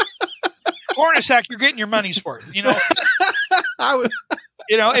 Hornacek, you're getting your money's worth.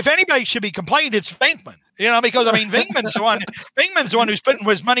 If anybody should be complaining, it's Venkman. Because Venkman's the one who's putting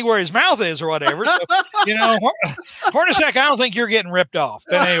his money where his mouth is, or whatever. So, Hornacek, I don't think you're getting ripped off.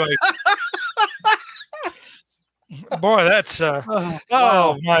 But anyway, boy, that's my.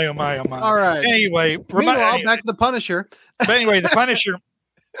 All right. Anyway, back to the Punisher. But anyway, the Punisher.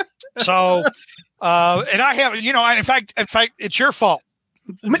 So, and I have, in fact, it's your fault.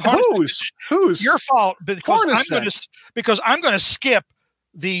 Who's your fault? Because I'm going to skip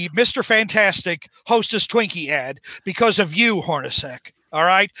the Mr. Fantastic Hostess Twinkie ad because of you, Hornacek. All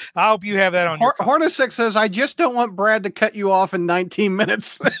right, I hope you have that on. Hornacek says, "I just don't want Brad to cut you off in 19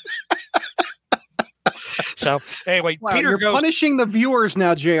 minutes." So anyway, Peter goes punishing the viewers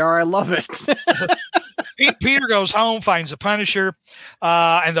now. JR, I love it. Peter goes home, finds the Punisher,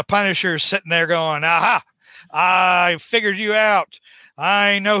 and the Punisher is sitting there going, "Aha! I figured you out.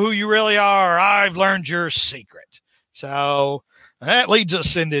 I know who you really are. I've learned your secret." So that leads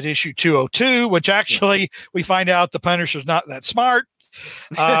us into issue 202, which actually we find out the Punisher's not that smart.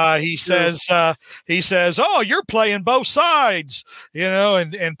 He says, "Oh, you're playing both sides,"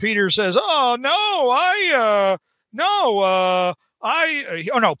 and Peter says, "Oh no,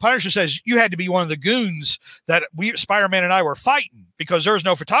 Punisher says, "You had to be one of the goons that Spider-Man and I were fighting because there was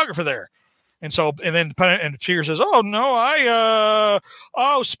no photographer there." And then Peter says, "Oh no,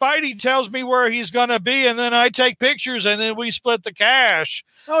 Spidey tells me where he's going to be, and then I take pictures, and then we split the cash."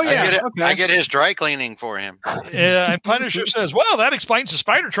 Oh yeah, I get his dry cleaning for him. Yeah, and Punisher says, "Well, that explains the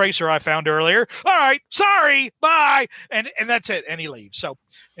spider tracer I found earlier. All right, sorry, bye," and that's it, and he leaves. So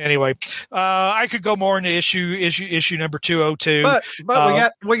anyway, I could go more into issue number 202,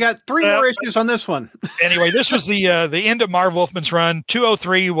 but we got 3 more issues on this one. Anyway, this was the end of Marv Wolfman's run.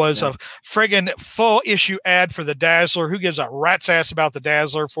 203 was a friggin' full issue ad for the Dazzler. Who gives a rat's ass about the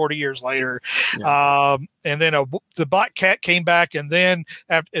Dazzler 40 years later? Yeah. And then the Black Cat came back, and then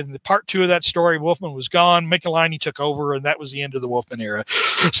in the part 2 of that story, Wolfman was gone. Michelini took over, and that was the end of the Wolfman era.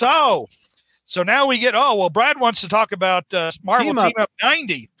 So now we get, Brad wants to talk about Marvel Team Up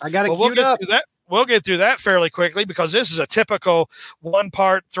 90. I got it queued up. We'll get through that fairly quickly because this is a typical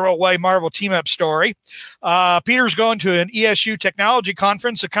one-part throwaway Marvel team-up story. Peter's going to an ESU technology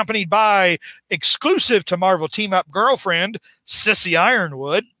conference accompanied by exclusive to Marvel team-up girlfriend, Sissy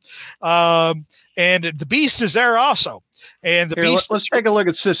Ironwood. And the Beast is there also. And the Beast. Let's take a look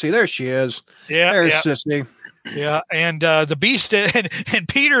at Sissy. There she is. Yeah. There's Sissy. Yeah, and the Beast and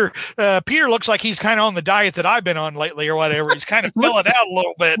Peter looks like he's kind of on the diet that I've been on lately, or whatever. He's kind of filling out a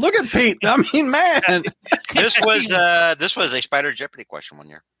little bit. Look at Pete. I mean, man, this was a Spider Jeopardy question one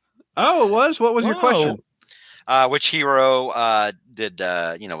year. Oh, it was. What was your question? Which hero was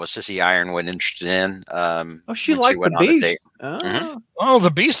Sissy Ironwood interested in? She liked the Beast. Oh,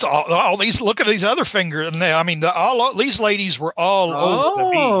 the Beast! All these. Look at these other fingers. I mean, all these ladies were all over the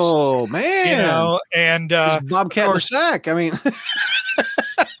Beast. Oh man! And Bobcat in the sack. I mean.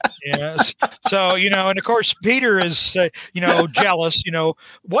 Yes. So, and of course, Peter is, jealous.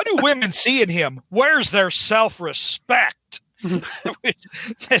 What do women see in him? Where's their self-respect?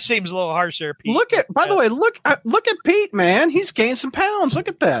 That seems a little harsh there, Pete. By the way, look at Pete, man. He's gained some pounds. Look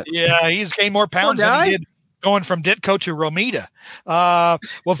at that. Yeah, he's gained more pounds than he did going from Ditko to Romita.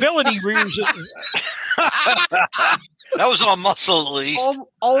 Villainy rears. That was on muscle, at least.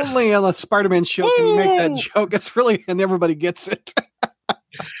 Only on a Spider-Man show can you make that joke. It's really, and everybody gets it.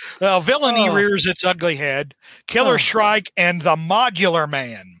 Well, Villainy rears its ugly head. Killer Shrike and the Modular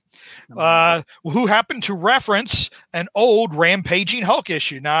Man. Who happened to reference an old Rampaging Hulk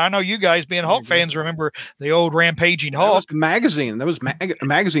issue. Now, I know you guys being Hulk fans remember the old Rampaging Hulk. That was the magazine. That was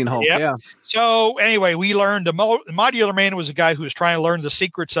Magazine Hulk, yeah. So, anyway, we learned the Modular Man was a guy who was trying to learn the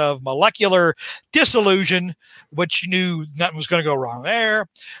secrets of molecular dissolution, which you knew nothing was going to go wrong there.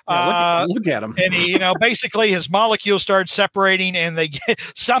 Look at him. And basically his molecules started separating, and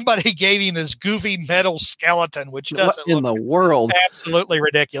somebody gave him this goofy metal skeleton, which doesn't look in the world absolutely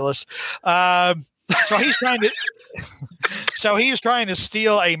ridiculous. So he's trying to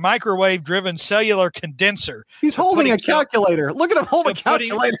steal a microwave-driven cellular condenser. He's holding a calculator. Look at him hold a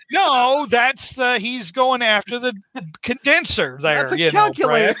calculator. No, he's going after the condenser there. That's a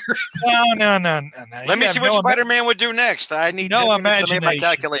calculator. No. Let me see what Spider-Man would do next. I need no 10 minutes to make my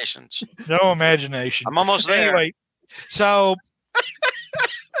calculations. No imagination. I'm almost there.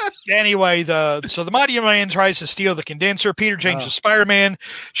 Anyway, so the Modular Man tries to steal the condenser. Peter changes Spider-Man.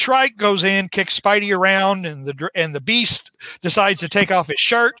 Shrike goes in, kicks Spidey around, and the Beast decides to take off his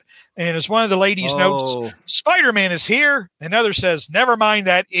shirt. And as one of the ladies notes, Spider-Man is here. Another says, "Never mind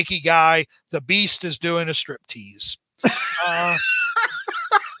that icky guy. The Beast is doing a striptease."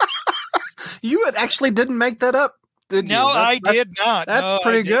 You actually didn't make that up, did you? No, I did not. That's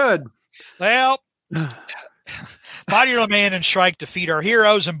pretty good. Well. Modular Man and Shrike defeat our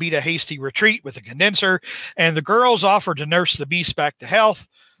heroes and beat a hasty retreat with a condenser, and the girls offer to nurse the Beast back to health,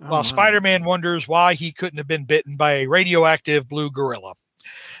 while Spider-Man wonders why he couldn't have been bitten by a radioactive blue gorilla.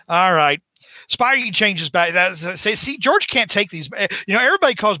 All right. Spidey changes back. See, George can't take these.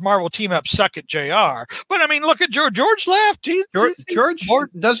 Everybody calls Marvel Team Up suck at JR. But, I mean, look at George. George left. George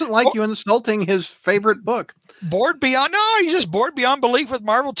doesn't like you insulting his favorite book. He's just bored beyond belief with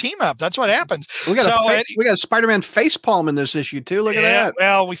Marvel Team Up. That's what happens. We got a Spider-Man facepalm in this issue, too. Look at that.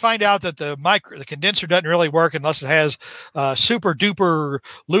 Well, we find out that the condenser doesn't really work unless it has a super-duper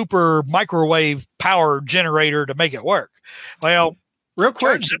looper microwave power generator to make it work. Well, real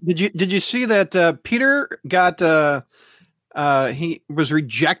quick, did you see that Peter got he was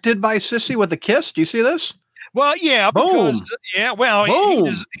rejected by Sissy with a kiss? Do you see this? Well, yeah, because Boom. He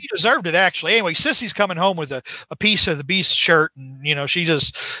deserved it actually. Anyway, Sissy's coming home with a piece of the Beast shirt, and she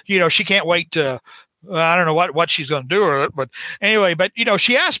just she can't wait to. I don't know what she's going to do with it, but anyway,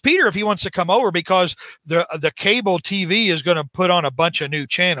 she asked Peter if he wants to come over because the cable TV is going to put on a bunch of new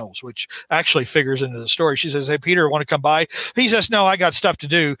channels, which actually figures into the story. She says, "Hey, Peter, want to come by?" He says, "No, I got stuff to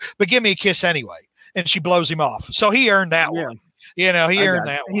do, but give me a kiss anyway." And she blows him off. So he earned that one. He earned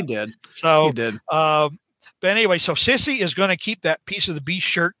that one. He did. So he did. But anyway, so Sissy is going to keep that Piece of the Beast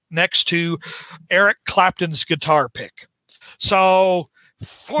shirt next to Eric Clapton's guitar pick. So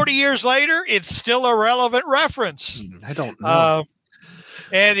 40 years later, it's still a relevant reference. I don't know.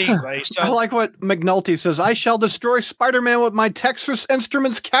 Anyway, so I like what McNulty says. I shall destroy Spider-Man with my Texas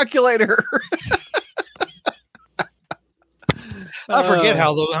Instruments calculator. I forget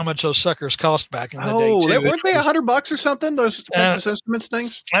how much those suckers cost back in the day. Too. Weren't they $100 or something? Those Texas Instruments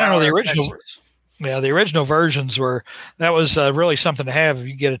things. I don't know the original. Yeah, the original versions that was really something to have if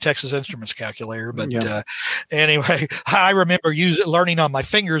you get a Texas Instruments calculator. But anyway, I remember learning on my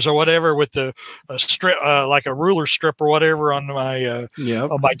fingers or whatever with the strip, like a ruler strip or whatever on my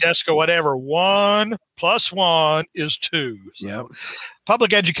desk or whatever. 1 + 1 is 2. So,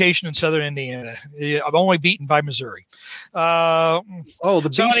 public education in Southern Indiana. I'm only beaten by Missouri. The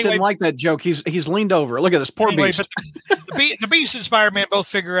Beast didn't like that joke. He's leaned over. Look at this poor Beast. The Beast and Spider-Man both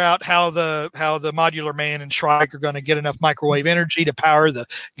figure out how the Modular Man and Shrike are going to get enough microwave energy to power the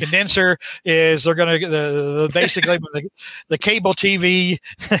condenser. Is they're going to basically the cable TV.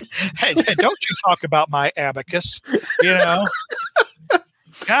 Hey, don't you talk about my abacus?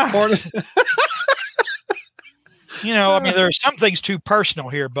 God. I mean, there are some things too personal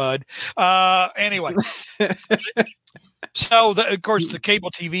here, bud. Anyway. So, of course, the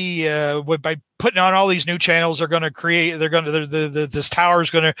cable TV, by putting on all these new channels, this tower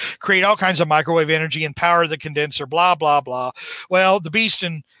is going to create all kinds of microwave energy and power the condenser, blah, blah, blah. Well, the Beast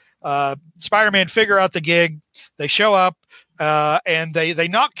and Spider-Man figure out the gig. They show up and they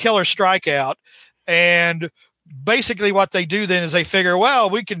knock Killer Strike out. And basically what they do then is they figure, well,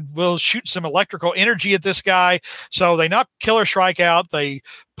 we'll shoot some electrical energy at this guy. So they knock Killer Strike out. They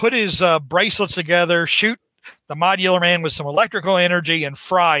put his bracelets together, shoot the Modular Man with some electrical energy and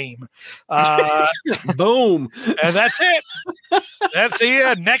fry him. Boom. And that's it. That's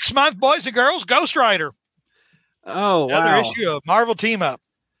it. Next month, boys and girls, Ghost Rider. Oh, Another issue of Marvel Team Up.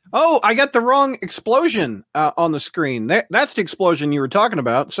 Oh, I got the wrong explosion on the screen. That's the explosion you were talking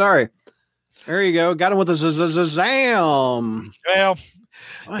about. Sorry. There you go. Got him with a zam. Well,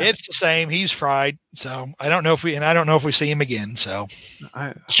 it's the same. He's fried. So I don't know if we see him again. So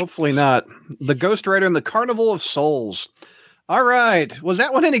hopefully not. The Ghost Rider and the Carnival of Souls. All right. Was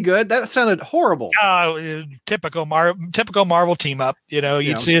that one any good? That sounded horrible. Typical Marvel Team Up.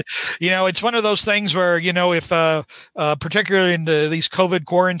 You'd see it. It's one of those things where, if particularly in these COVID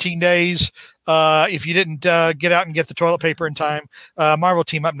quarantine days, if you didn't get out and get the toilet paper in time, Marvel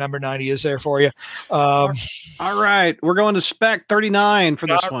Team Up number 90 is there for you. All right. We're going to Spec 39 for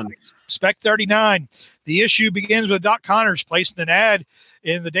this one. Spec 39. The issue begins with Doc Connors placing an ad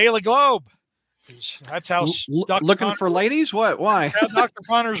in the Daily Globe. That's how looking for ladies. What? Why? How Dr.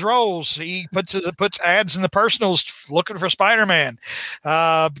 Connors rolls. He puts ads in the personals looking for Spider-Man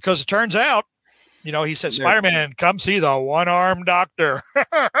because it turns out, he said, Spider-Man, come see the one-armed doctor.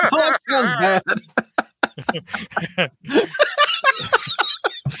 That sounds bad.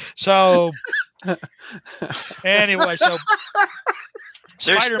 So anyway,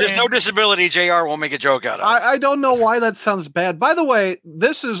 there's no disability JR won't make a joke out of. I don't know why that sounds bad. By the way,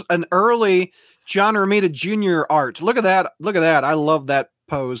 this is an early John Romita Jr. art. Look at that. I love that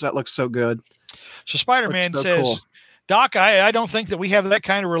pose. That looks so good. So Spider-Man says, cool. Doc, I don't think that we have that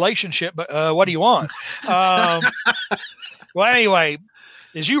kind of relationship, but what do you want? Well, anyway,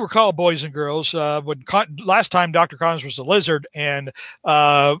 as you recall, boys and girls, last time Dr. Connors was the Lizard and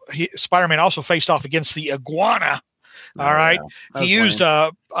Spider-Man also faced off against the Iguana. All right. He used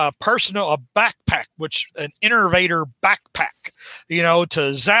a backpack, an innovator backpack,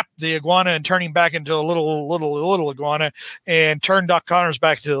 to zap the iguana and turn him back into a little iguana and turn Doc Connors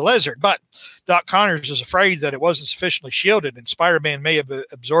back to the Lizard. But Doc Connors is afraid that it wasn't sufficiently shielded and Spider-Man may have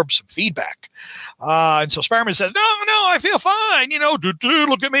absorbed some feedback. And so Spider-Man says, no, I feel fine.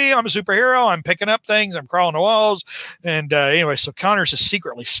 Look at me. I'm a superhero. I'm picking up things. I'm crawling the walls. And anyway, so Connors is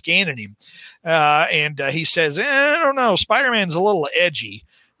secretly scanning him. And he says, I don't know. Spider-Man's a little edgy.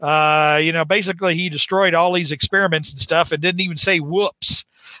 Basically he destroyed all these experiments and stuff and didn't even say whoops.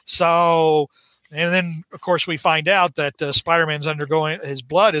 So, and then of course we find out that his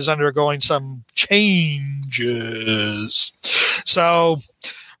blood is undergoing some changes. So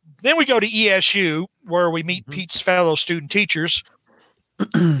then we go to ESU where we meet Pete's fellow student teachers.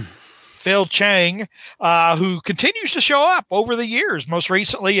 Phil Chang, who continues to show up over the years, most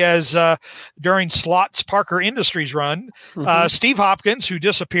recently as during Slott's Parker Industries run, Steve Hopkins, who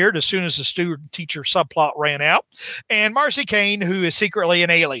disappeared as soon as the student-teacher subplot ran out, and Marcy Kane, who is secretly an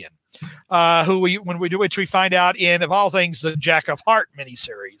alien. which we find out in, of all things, the Jack of Heart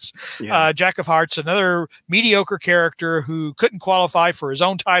miniseries. Yeah. Jack of Heart's another mediocre character who couldn't qualify for his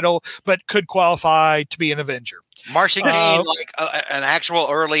own title, but could qualify to be an Avenger. Marcy Dean, like an actual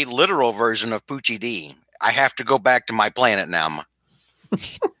early literal version of Poochie D. I have to go back to my planet now.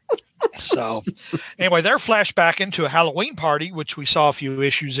 So anyway, they're flashed back into a Halloween party, which we saw a few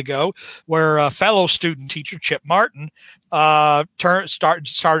issues ago, where a fellow student teacher, Chip Martin,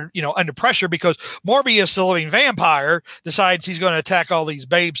 started under pressure because Morbius, the living vampire, decides he's going to attack all these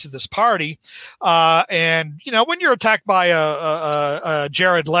babes at this party. And when you're attacked by a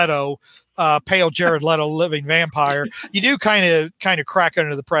Jared Leto, pale Jared Leto living vampire, you do kind of crack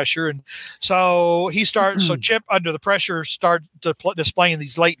under the pressure. And so Chip, under the pressure, starts displaying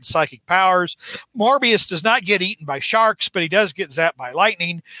these latent psychic powers. Morbius does not get eaten by sharks, but he does get zapped by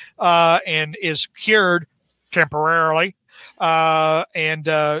lightning, and is cured temporarily.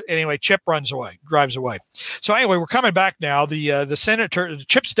 Anyway, Chip drives away. So anyway, we're coming back now. The senator,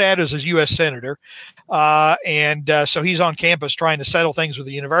 Chip's dad is a U.S. senator. So he's on campus trying to settle things with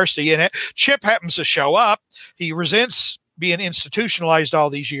the university, and Chip happens to show up. He resents being institutionalized all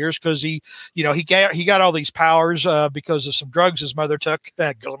these years because he got all these powers because of some drugs his mother took.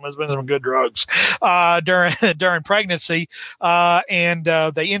 Must have been some good drugs during pregnancy, and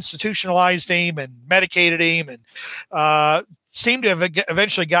they institutionalized him and medicated him, and seemed to have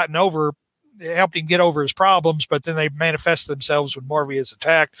eventually helped him get over his problems, but then they manifest themselves when Morbius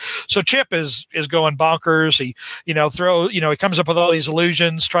attacked. So Chip is going bonkers. He he comes up with all these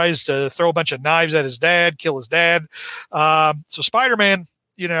illusions, tries to throw a bunch of knives at his dad, kill his dad. So Spider-Man,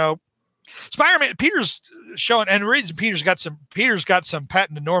 Peter's showing, and the reason Peter's got some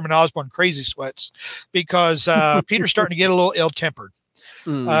patent to Norman Osborn crazy sweats because Peter's starting to get a little ill-tempered.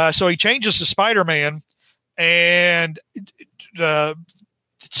 So he changes to Spider-Man and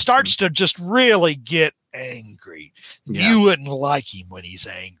starts to just really get angry. Yeah. You wouldn't like him when he's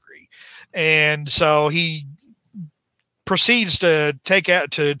angry. And so he proceeds to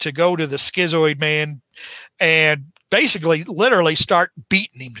go to the Schizoid Man and basically literally start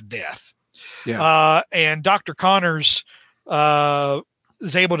beating him to death. Yeah. And Dr. Connors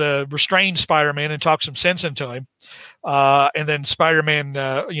is able to restrain Spider-Man and talk some sense into him. And then Spider-Man,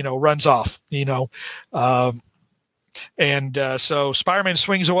 runs off, so Spider-Man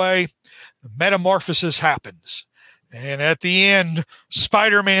swings away, metamorphosis happens. And at the end,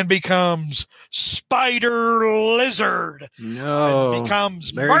 Spider-Man becomes Spider Lizard. No. And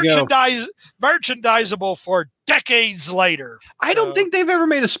becomes merchandisable for decades later. I don't think they've ever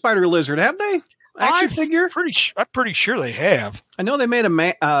made a Spider Lizard, have they? Action figure? I'm pretty sure they have. I know they made a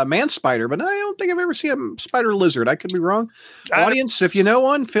man spider, but I don't think I've ever seen a Spider Lizard. I could be wrong. Audience, if you know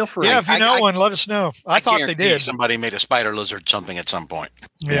one, feel free. Yeah, if you know one, let us know. I thought they did. Somebody made a Spider Lizard something at some point.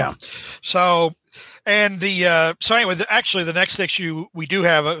 Yeah. So, and anyway, actually, the next issue we do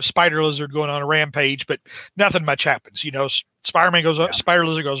have a Spider Lizard going on a rampage, but nothing much happens. Spider-Man goes up, Spider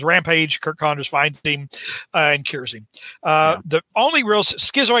Lizard goes rampage. Kirk Connors finds him and cures him. The only real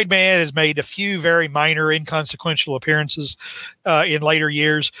Schizoid Man has made a few very minor, inconsequential appearances in later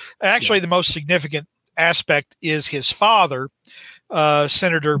years. Actually, the most significant aspect is his father,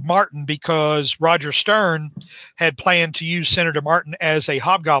 Senator Martin, because Roger Stern had planned to use Senator Martin as a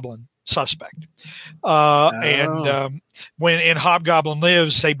Hobgoblin suspect. And when in Hobgoblin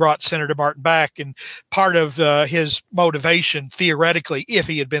Lives, they brought Senator Martin back, and part of his motivation, theoretically, if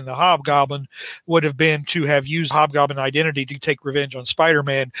he had been the Hobgoblin, would have been to have used Hobgoblin identity to take revenge on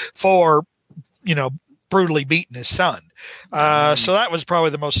Spider-Man for, brutally beating his son. So that was probably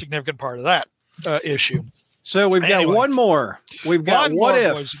the most significant part of that issue. So we've got one more. We've got What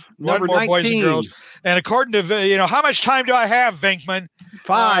If, number 19. Boys and girls. And according to, how much time do I have, Venkman?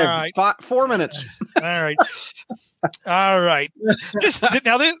 4 minutes. All right. All right. This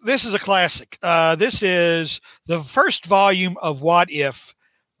is a classic. This is the first volume of What If.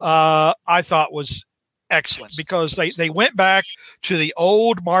 I thought was excellent because they went back to the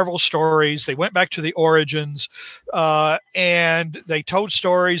old Marvel stories. They went back to the origins, and they told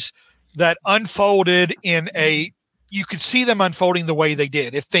stories that unfolded you could see them unfolding the way they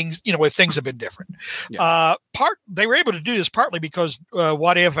did if things have been different. Yeah. They were able to do this partly because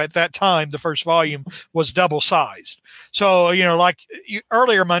What If at that time, the first volume was double sized. So,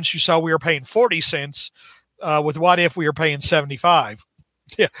 earlier months you saw we were paying 40 cents. With What If we were paying 75.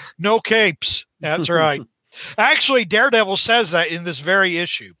 Yeah. No capes. That's right. Actually, Daredevil says that in this very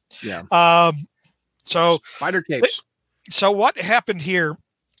issue. Yeah. So spider capes. So what happened here?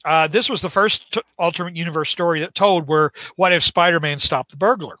 This was the first alternate universe story that told where What If Spider-Man stopped the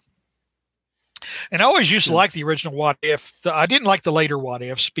burglar. And I always used to like the original What If. I didn't like the later What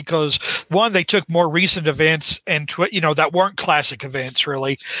Ifs because, one, they took more recent events and that weren't classic events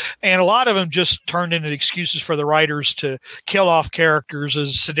really, and a lot of them just turned into excuses for the writers to kill off characters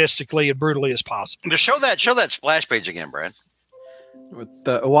as sadistically and brutally as possible. To show that splash page again, Brad. With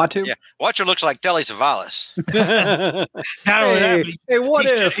the Uatu? Yeah, Watcher looks like Telly Savalas. Hey, what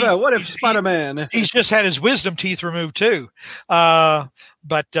if Spider-Man? He's just had his wisdom teeth removed too. But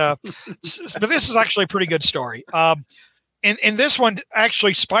this is actually a pretty good story. In this one,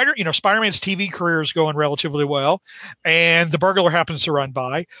 actually, Spider-Man's TV career is going relatively well, and the burglar happens to run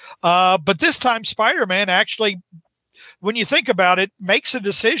by. But this time, Spider-Man actually, when you think about it, makes a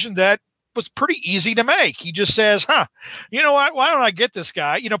decision that was pretty easy to make. He just says, you know what? Why don't I get this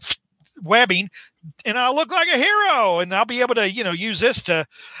guy, webbing, and I'll look like a hero, and I'll be able to, use this to,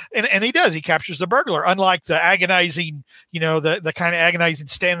 and he does. He captures the burglar, unlike the agonizing, the kind of agonizing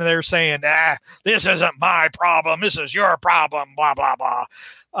standing there saying, this isn't my problem. This is your problem, blah, blah,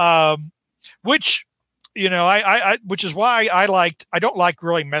 blah. Which, which is why I don't like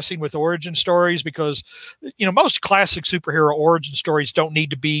really messing with origin stories because, most classic superhero origin stories don't need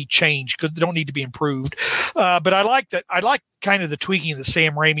to be changed because they don't need to be improved. But I like that. I like kind of the tweaking that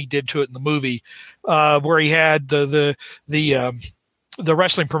Sam Raimi did to it in the movie, where he had the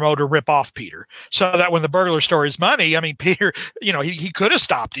wrestling promoter rip off Peter, so that when the burglar stole his money, Peter, he could have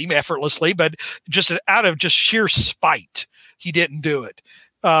stopped him effortlessly, but just out of just sheer spite, he didn't do it.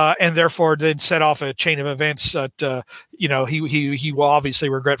 And therefore then set off a chain of events that, he will obviously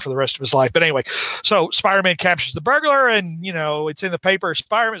regret for the rest of his life. But anyway, so Spider-Man captures the burglar and, it's in the paper,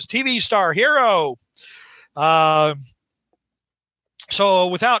 Spider-Man's TV star hero. So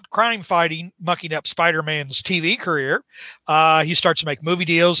without crime fighting mucking up Spider-Man's TV career, he starts to make movie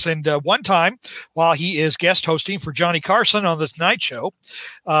deals. And one time, while he is guest hosting for Johnny Carson on The Tonight Show,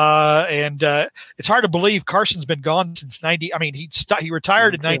 and it's hard to believe Carson's been gone since 90. He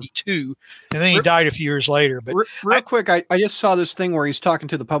retired in 92, and then he died a few years later. But real quick, I just saw this thing where he's talking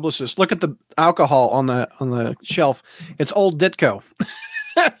to the publicist. Look at the alcohol on the shelf. It's Old Ditko.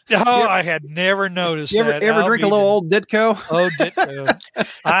 I had never noticed that. You ever drink a little Old Ditko? Old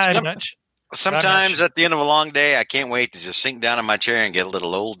Ditko. Sometimes at the end of a long day, I can't wait to just sink down in my chair and get a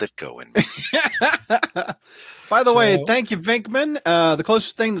little Old Ditko in me. By the way, thank you, Vinkman. The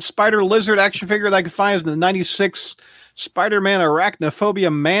closest thing to Spider Lizard action figure that I could find is the 96 Spider-Man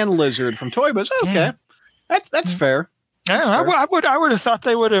Arachnophobia Man Lizard from Toy Biz. Okay, that's fair. Yeah, I would have thought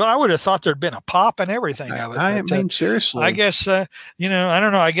they would have. I would have thought there'd been a pop and everything of it. Seriously. I guess I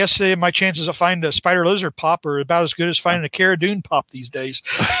don't know. I guess my chances of finding a Spider Lizard pop are about as good as finding a Cara Dune pop these days.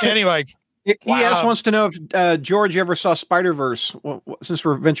 Anyway, ES wants to know if George ever saw Spider-Verse. Since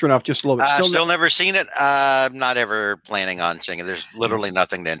we're venturing off just a little bit, still never seen it. Not ever planning on seeing it. There's literally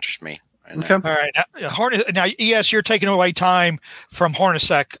nothing to interest me. Okay. All right. Now, ES, you're taking away time from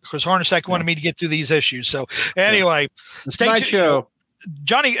Hornacek because Hornacek wanted me to get through these issues. So anyway, stay tuned.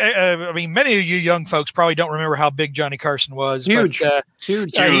 Johnny, many of you young folks probably don't remember how big Johnny Carson was. Huge. But,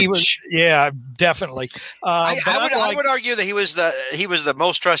 huge. He was, definitely. I would argue that he was the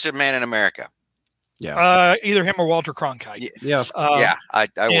most trusted man in America. Yeah. Either him or Walter Cronkite. I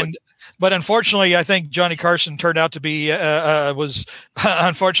would. But unfortunately, I think Johnny Carson turned out to be was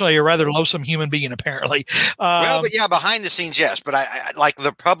unfortunately a rather loathsome human being. Apparently, behind the scenes, yes. But I like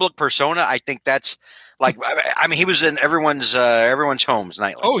the public persona. I think that's he was in everyone's homes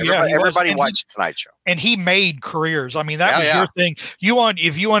nightly. Oh yeah, everybody watched the Tonight Show, and he made careers. That was your thing. If you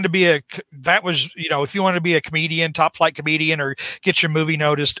wanted to be a comedian, top flight comedian, or get your movie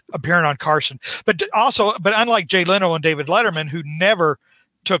noticed, appearing on Carson. But unlike Jay Leno and David Letterman, who never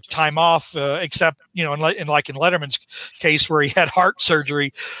took time off, except, in Letterman's case where he had heart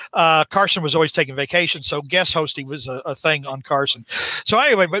surgery, Carson was always taking vacation. So guest hosting was a thing on Carson. So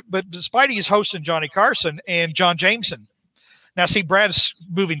anyway, but Spidey is hosting Johnny Carson and John Jameson. Now, see, Brad's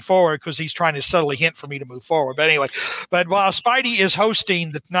moving forward because he's trying to subtly hint for me to move forward. But anyway, while Spidey is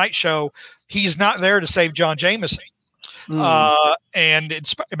hosting the Tonight Show, he's not there to save John Jameson. And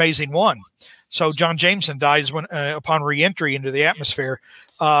it's Amazing One. So John Jameson dies upon re-entry into the atmosphere,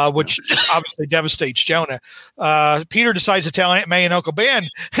 which obviously devastates Jonah. Peter decides to tell Aunt May and Uncle Ben,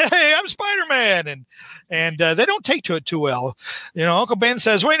 "Hey, I'm Spider-Man," and they don't take to it too well. Uncle Ben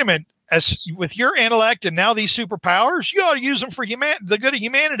says, "Wait a minute. As with your intellect and now these superpowers, you ought to use them for the good of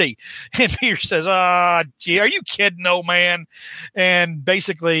humanity." And Peter says, "Gee, are you kidding, old man?" And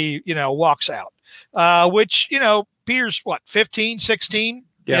basically, walks out. Which Peter's 15, 16.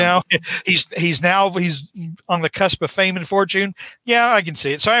 Yeah. He's on the cusp of fame and fortune. Yeah, I can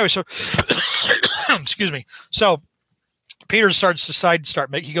see it. So anyway, excuse me. So Peter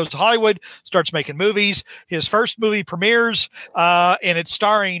he goes to Hollywood, starts making movies. His first movie premieres, and it's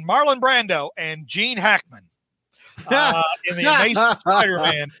starring Marlon Brando and Gene Hackman in The Amazing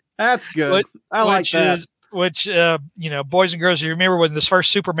Spider-Man. That's good. I like that. Which, boys and girls, you remember when this first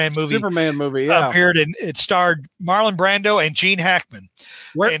Superman movie appeared, and it starred Marlon Brando and Gene Hackman.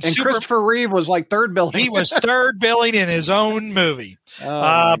 And Christopher Reeve was like third billing. He was third billing in his own movie.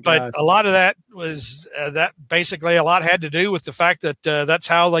 But a lot of that was that basically a lot had to do with the fact that that's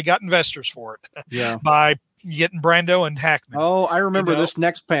how they got investors for it. Yeah. By getting Brando and Hackman. Oh, I remember this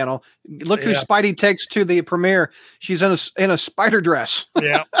next panel. Look who Spidey takes to the premiere. She's in a spider dress.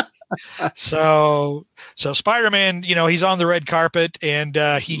 Yeah. So Spider-Man, he's on the red carpet and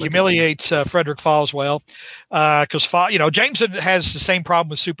he humiliates Frederick Foswell because Jameson has the same problem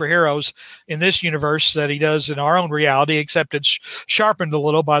with superheroes in this universe that he does in our own reality, except it's sharpened a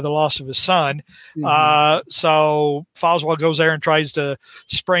little by the loss of his son. Mm-hmm. So Foswell goes there and tries to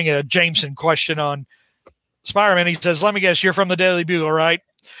spring a Jameson question on Spider-Man. He says, "Let me guess, you're from the Daily Bugle, right?"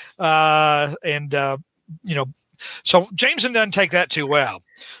 So Jameson doesn't take that too well.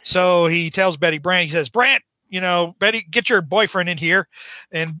 So he tells Betty Brant, he says, "Brant, Betty, get your boyfriend in here."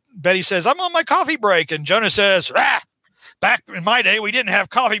 And Betty says, "I'm on my coffee break." And Jonah says, "Back in my day, we didn't have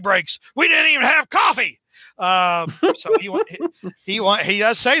coffee breaks. We didn't even have coffee." So he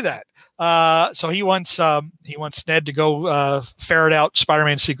does say that. So he wants Ned to go ferret out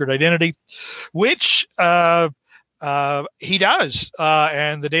Spider-Man's secret identity, which he does.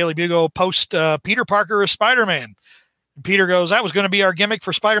 And the Daily Bugle posts Peter Parker as Spider-Man. And Peter goes, "That was going to be our gimmick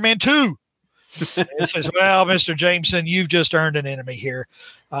for Spider-Man 2. It says, "Well, Mr. Jameson, you've just earned an enemy here."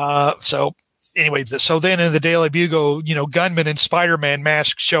 So anyway, then in the Daily Bugle, gunmen in Spider-Man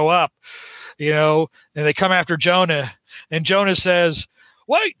masks show up, and they come after Jonah. And Jonah says,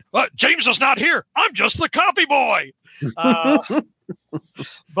 "Wait, Jameson's not here. I'm just the copy boy."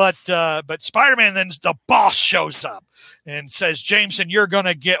 But Spider-Man, then the boss shows up and says, "Jameson, you're going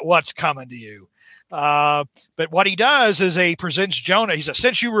to get what's coming to you." But what he does is he presents Jonah. He says,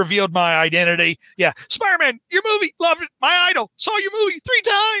 "Since you revealed my identity, Spider-Man, your movie, loved it. My idol, saw your movie 3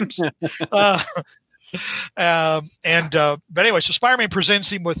 times." But anyway, so Spider-Man presents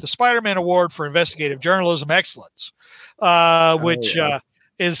him with the Spider-Man Award for Investigative Journalism Excellence, which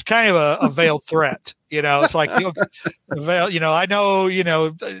is kind of a veiled threat. It's like, I know,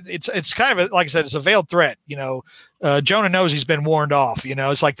 it's kind of like I said, it's a veiled threat. Jonah knows he's been warned off.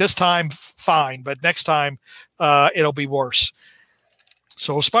 It's like this time, fine, but next time, it'll be worse.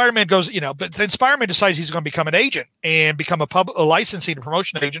 So Spider-Man goes, but then Spider-Man decides he's going to become an agent and become a licensing and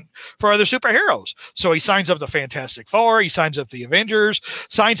promotion agent for other superheroes. So he signs up the Fantastic Four, he signs up the Avengers,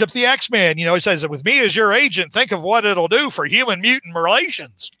 signs up the X-Men. He says that with me as your agent, think of what it'll do for human-mutant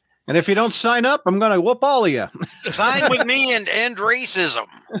relations. And if you don't sign up, I'm going to whoop all of you. Sign with me and end racism.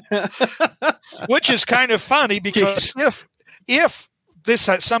 Which is kind of funny because if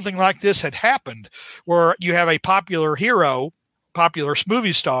something like this had happened where you have a popular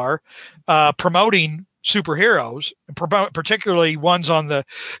movie star promoting superheroes, and particularly ones on the,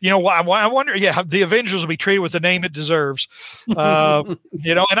 I wonder, the Avengers will be treated with the name it deserves. And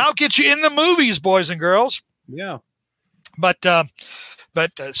I'll get you in the movies, boys and girls. Yeah. But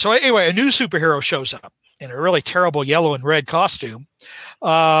so anyway, a new superhero shows up in a really terrible yellow and red costume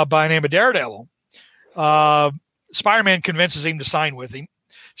by the name of Daredevil. Spider-Man convinces him to sign with him.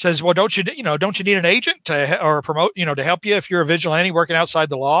 Says, "Well, don't you need an agent to help you if you're a vigilante working outside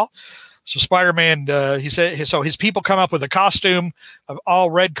the law?" So Spider-Man, he said, so his people come up with a costume, of all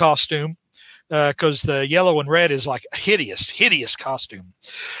red costume, because the yellow and red is like a hideous costume.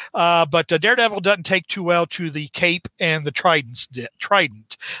 But Daredevil doesn't take too well to the cape and the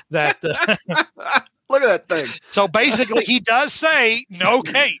trident. That look at that thing. So basically, he does say no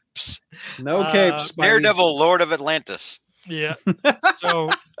capes. No capes. Daredevil, Lord of Atlantis. Yeah. So,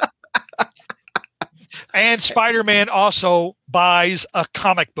 and Spider-Man also buys a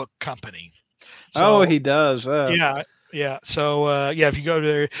comic book company. So, he does. Yeah. So, if you go to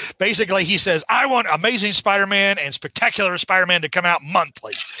there, basically he says, "I want Amazing Spider-Man and Spectacular Spider-Man to come out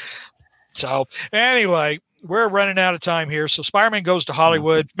monthly." So anyway, we're running out of time here. So Spider-Man goes to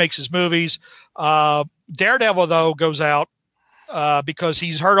Hollywood, makes his movies. Daredevil, though, goes out because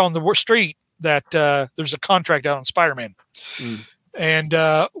he's heard on the street that there's a contract out on Spider-Man. And,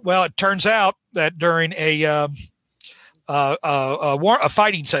 it turns out that during a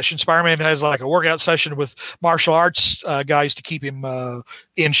fighting session, Spider-Man has like a workout session with martial arts guys to keep him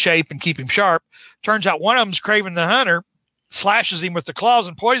in shape and keep him sharp. Turns out one of them's Kraven the Hunter, slashes him with the claws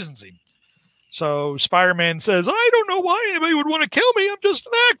and poisons him. So Spider-Man says, "I don't know why anybody would want to kill me. I'm just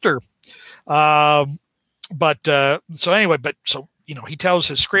an actor." he tells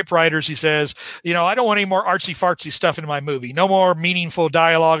his script writers, he says, I don't want any more artsy fartsy stuff in my movie. No more meaningful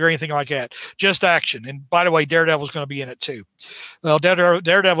dialogue or anything like that. Just action. And by the way, Daredevil's going to be in it too. Well,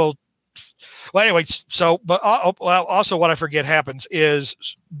 Daredevil. Well, anyway, also what I forget happens is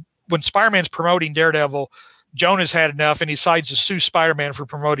when Spider-Man's promoting Daredevil, Jonah's had enough and he decides to sue Spider-Man for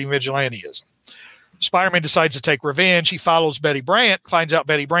promoting vigilantism. Spider-Man decides to take revenge. He follows Betty Brant, finds out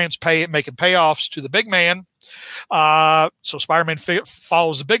Betty Brant's making payoffs to the big man. So Spider-Man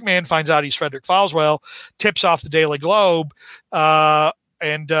follows the big man, finds out he's Frederick Foswell, tips off the Daily Globe,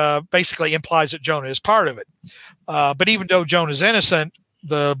 and basically implies that Jonah is part of it. But even though Jonah's innocent,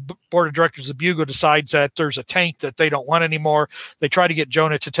 the board of directors of Bugle decides that there's a taint that they don't want anymore. They try to get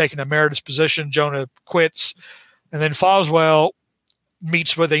Jonah to take an emeritus position. Jonah quits. And then Foswell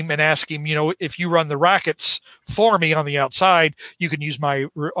meets with him and asks him, if you run the rackets for me on the outside, you can use my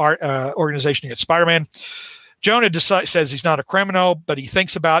organization against Spider-Man. Jonah says he's not a criminal, but he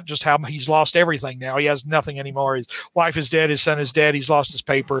thinks about just how he's lost everything now. He has nothing anymore. His wife is dead. His son is dead. He's lost his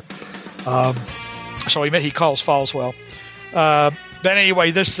paper. So he calls Foswell. But anyway,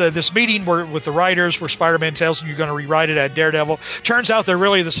 this meeting with the writers where Spider-Man tells him you're going to rewrite it at Daredevil. Turns out they're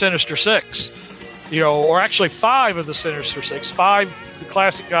really the Sinister Six, or actually 5 of the Sinister Six, 5 the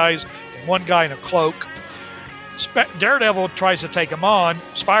classic guys, and 1 guy in a cloak. Daredevil tries to take him on.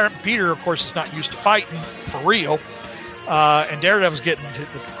 Peter, of course, is not used to fighting for real. And Daredevil's getting the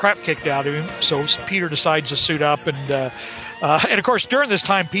crap kicked out of him. So Peter decides to suit up. And of course, during this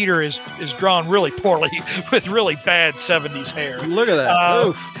time, Peter is drawn really poorly with really bad 70s hair. Look at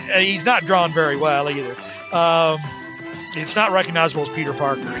that. He's not drawn very well either. It's not recognizable as Peter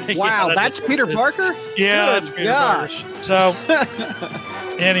Parker. Wow, that's Peter Parker? Yeah, that's Peter Parker. So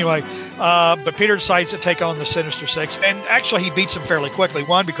anyway, but Peter decides to take on the Sinister Six. And actually, he beats them fairly quickly.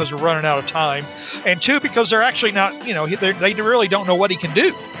 1, because we're running out of time. And 2, because they're actually not, they really don't know what he can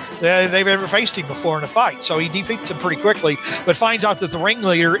do. They've ever faced him before in a fight. So he defeats him pretty quickly, but finds out that the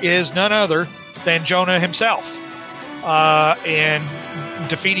ringleader is none other than Jonah himself. And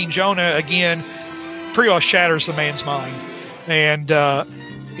defeating Jonah again pretty well shatters the man's mind. And,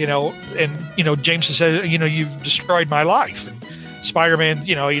 Jameson says, you've destroyed my life. And Spider-Man,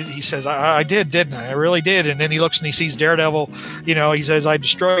 he says, I did, didn't I? I really did. And then he looks and he sees Daredevil. He says, I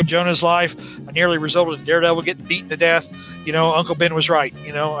destroyed Jonah's life. I nearly resulted in Daredevil getting beaten to death. Uncle Ben was right.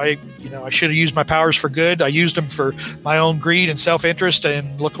 I should have used my powers for good. I used them for my own greed and self-interest,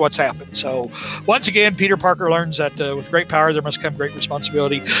 and look what's happened. So once again, Peter Parker learns that with great power, there must come great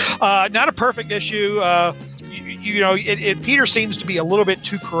responsibility. Not a perfect issue. Peter seems to be a little bit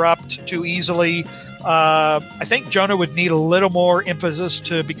too corrupt too easily. I think Jonah would need a little more emphasis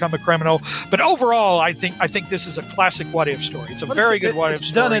to become a criminal, but overall, I think this is a classic what if story. It's a very good what if story.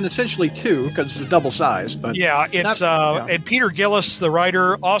 It's done in essentially 2 because it's a double size. But yeah, and Peter Gillis, the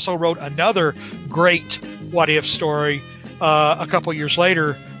writer, also wrote another great what if story a couple years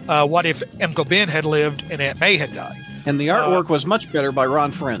later. What if Uncle Ben had lived and Aunt May had died? And the artwork was much better by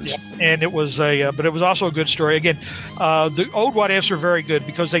Ron Frenz. Yeah, and it was but it was also a good story. Again, the old what ifs are very good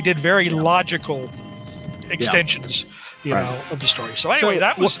because they did very logical extensions, of the story. So anyway,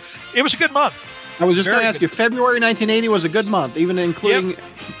 it was a good month. I was just going to ask you, February 1980 was a good month, even including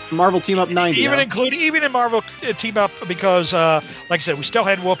Marvel Team Up 90. Even in Marvel Team Up, because like I said, we still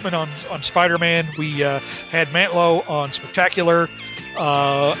had Wolfman on Spider-Man. We had Mantlo on Spectacular,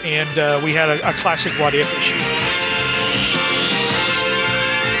 and we had a classic what if issue.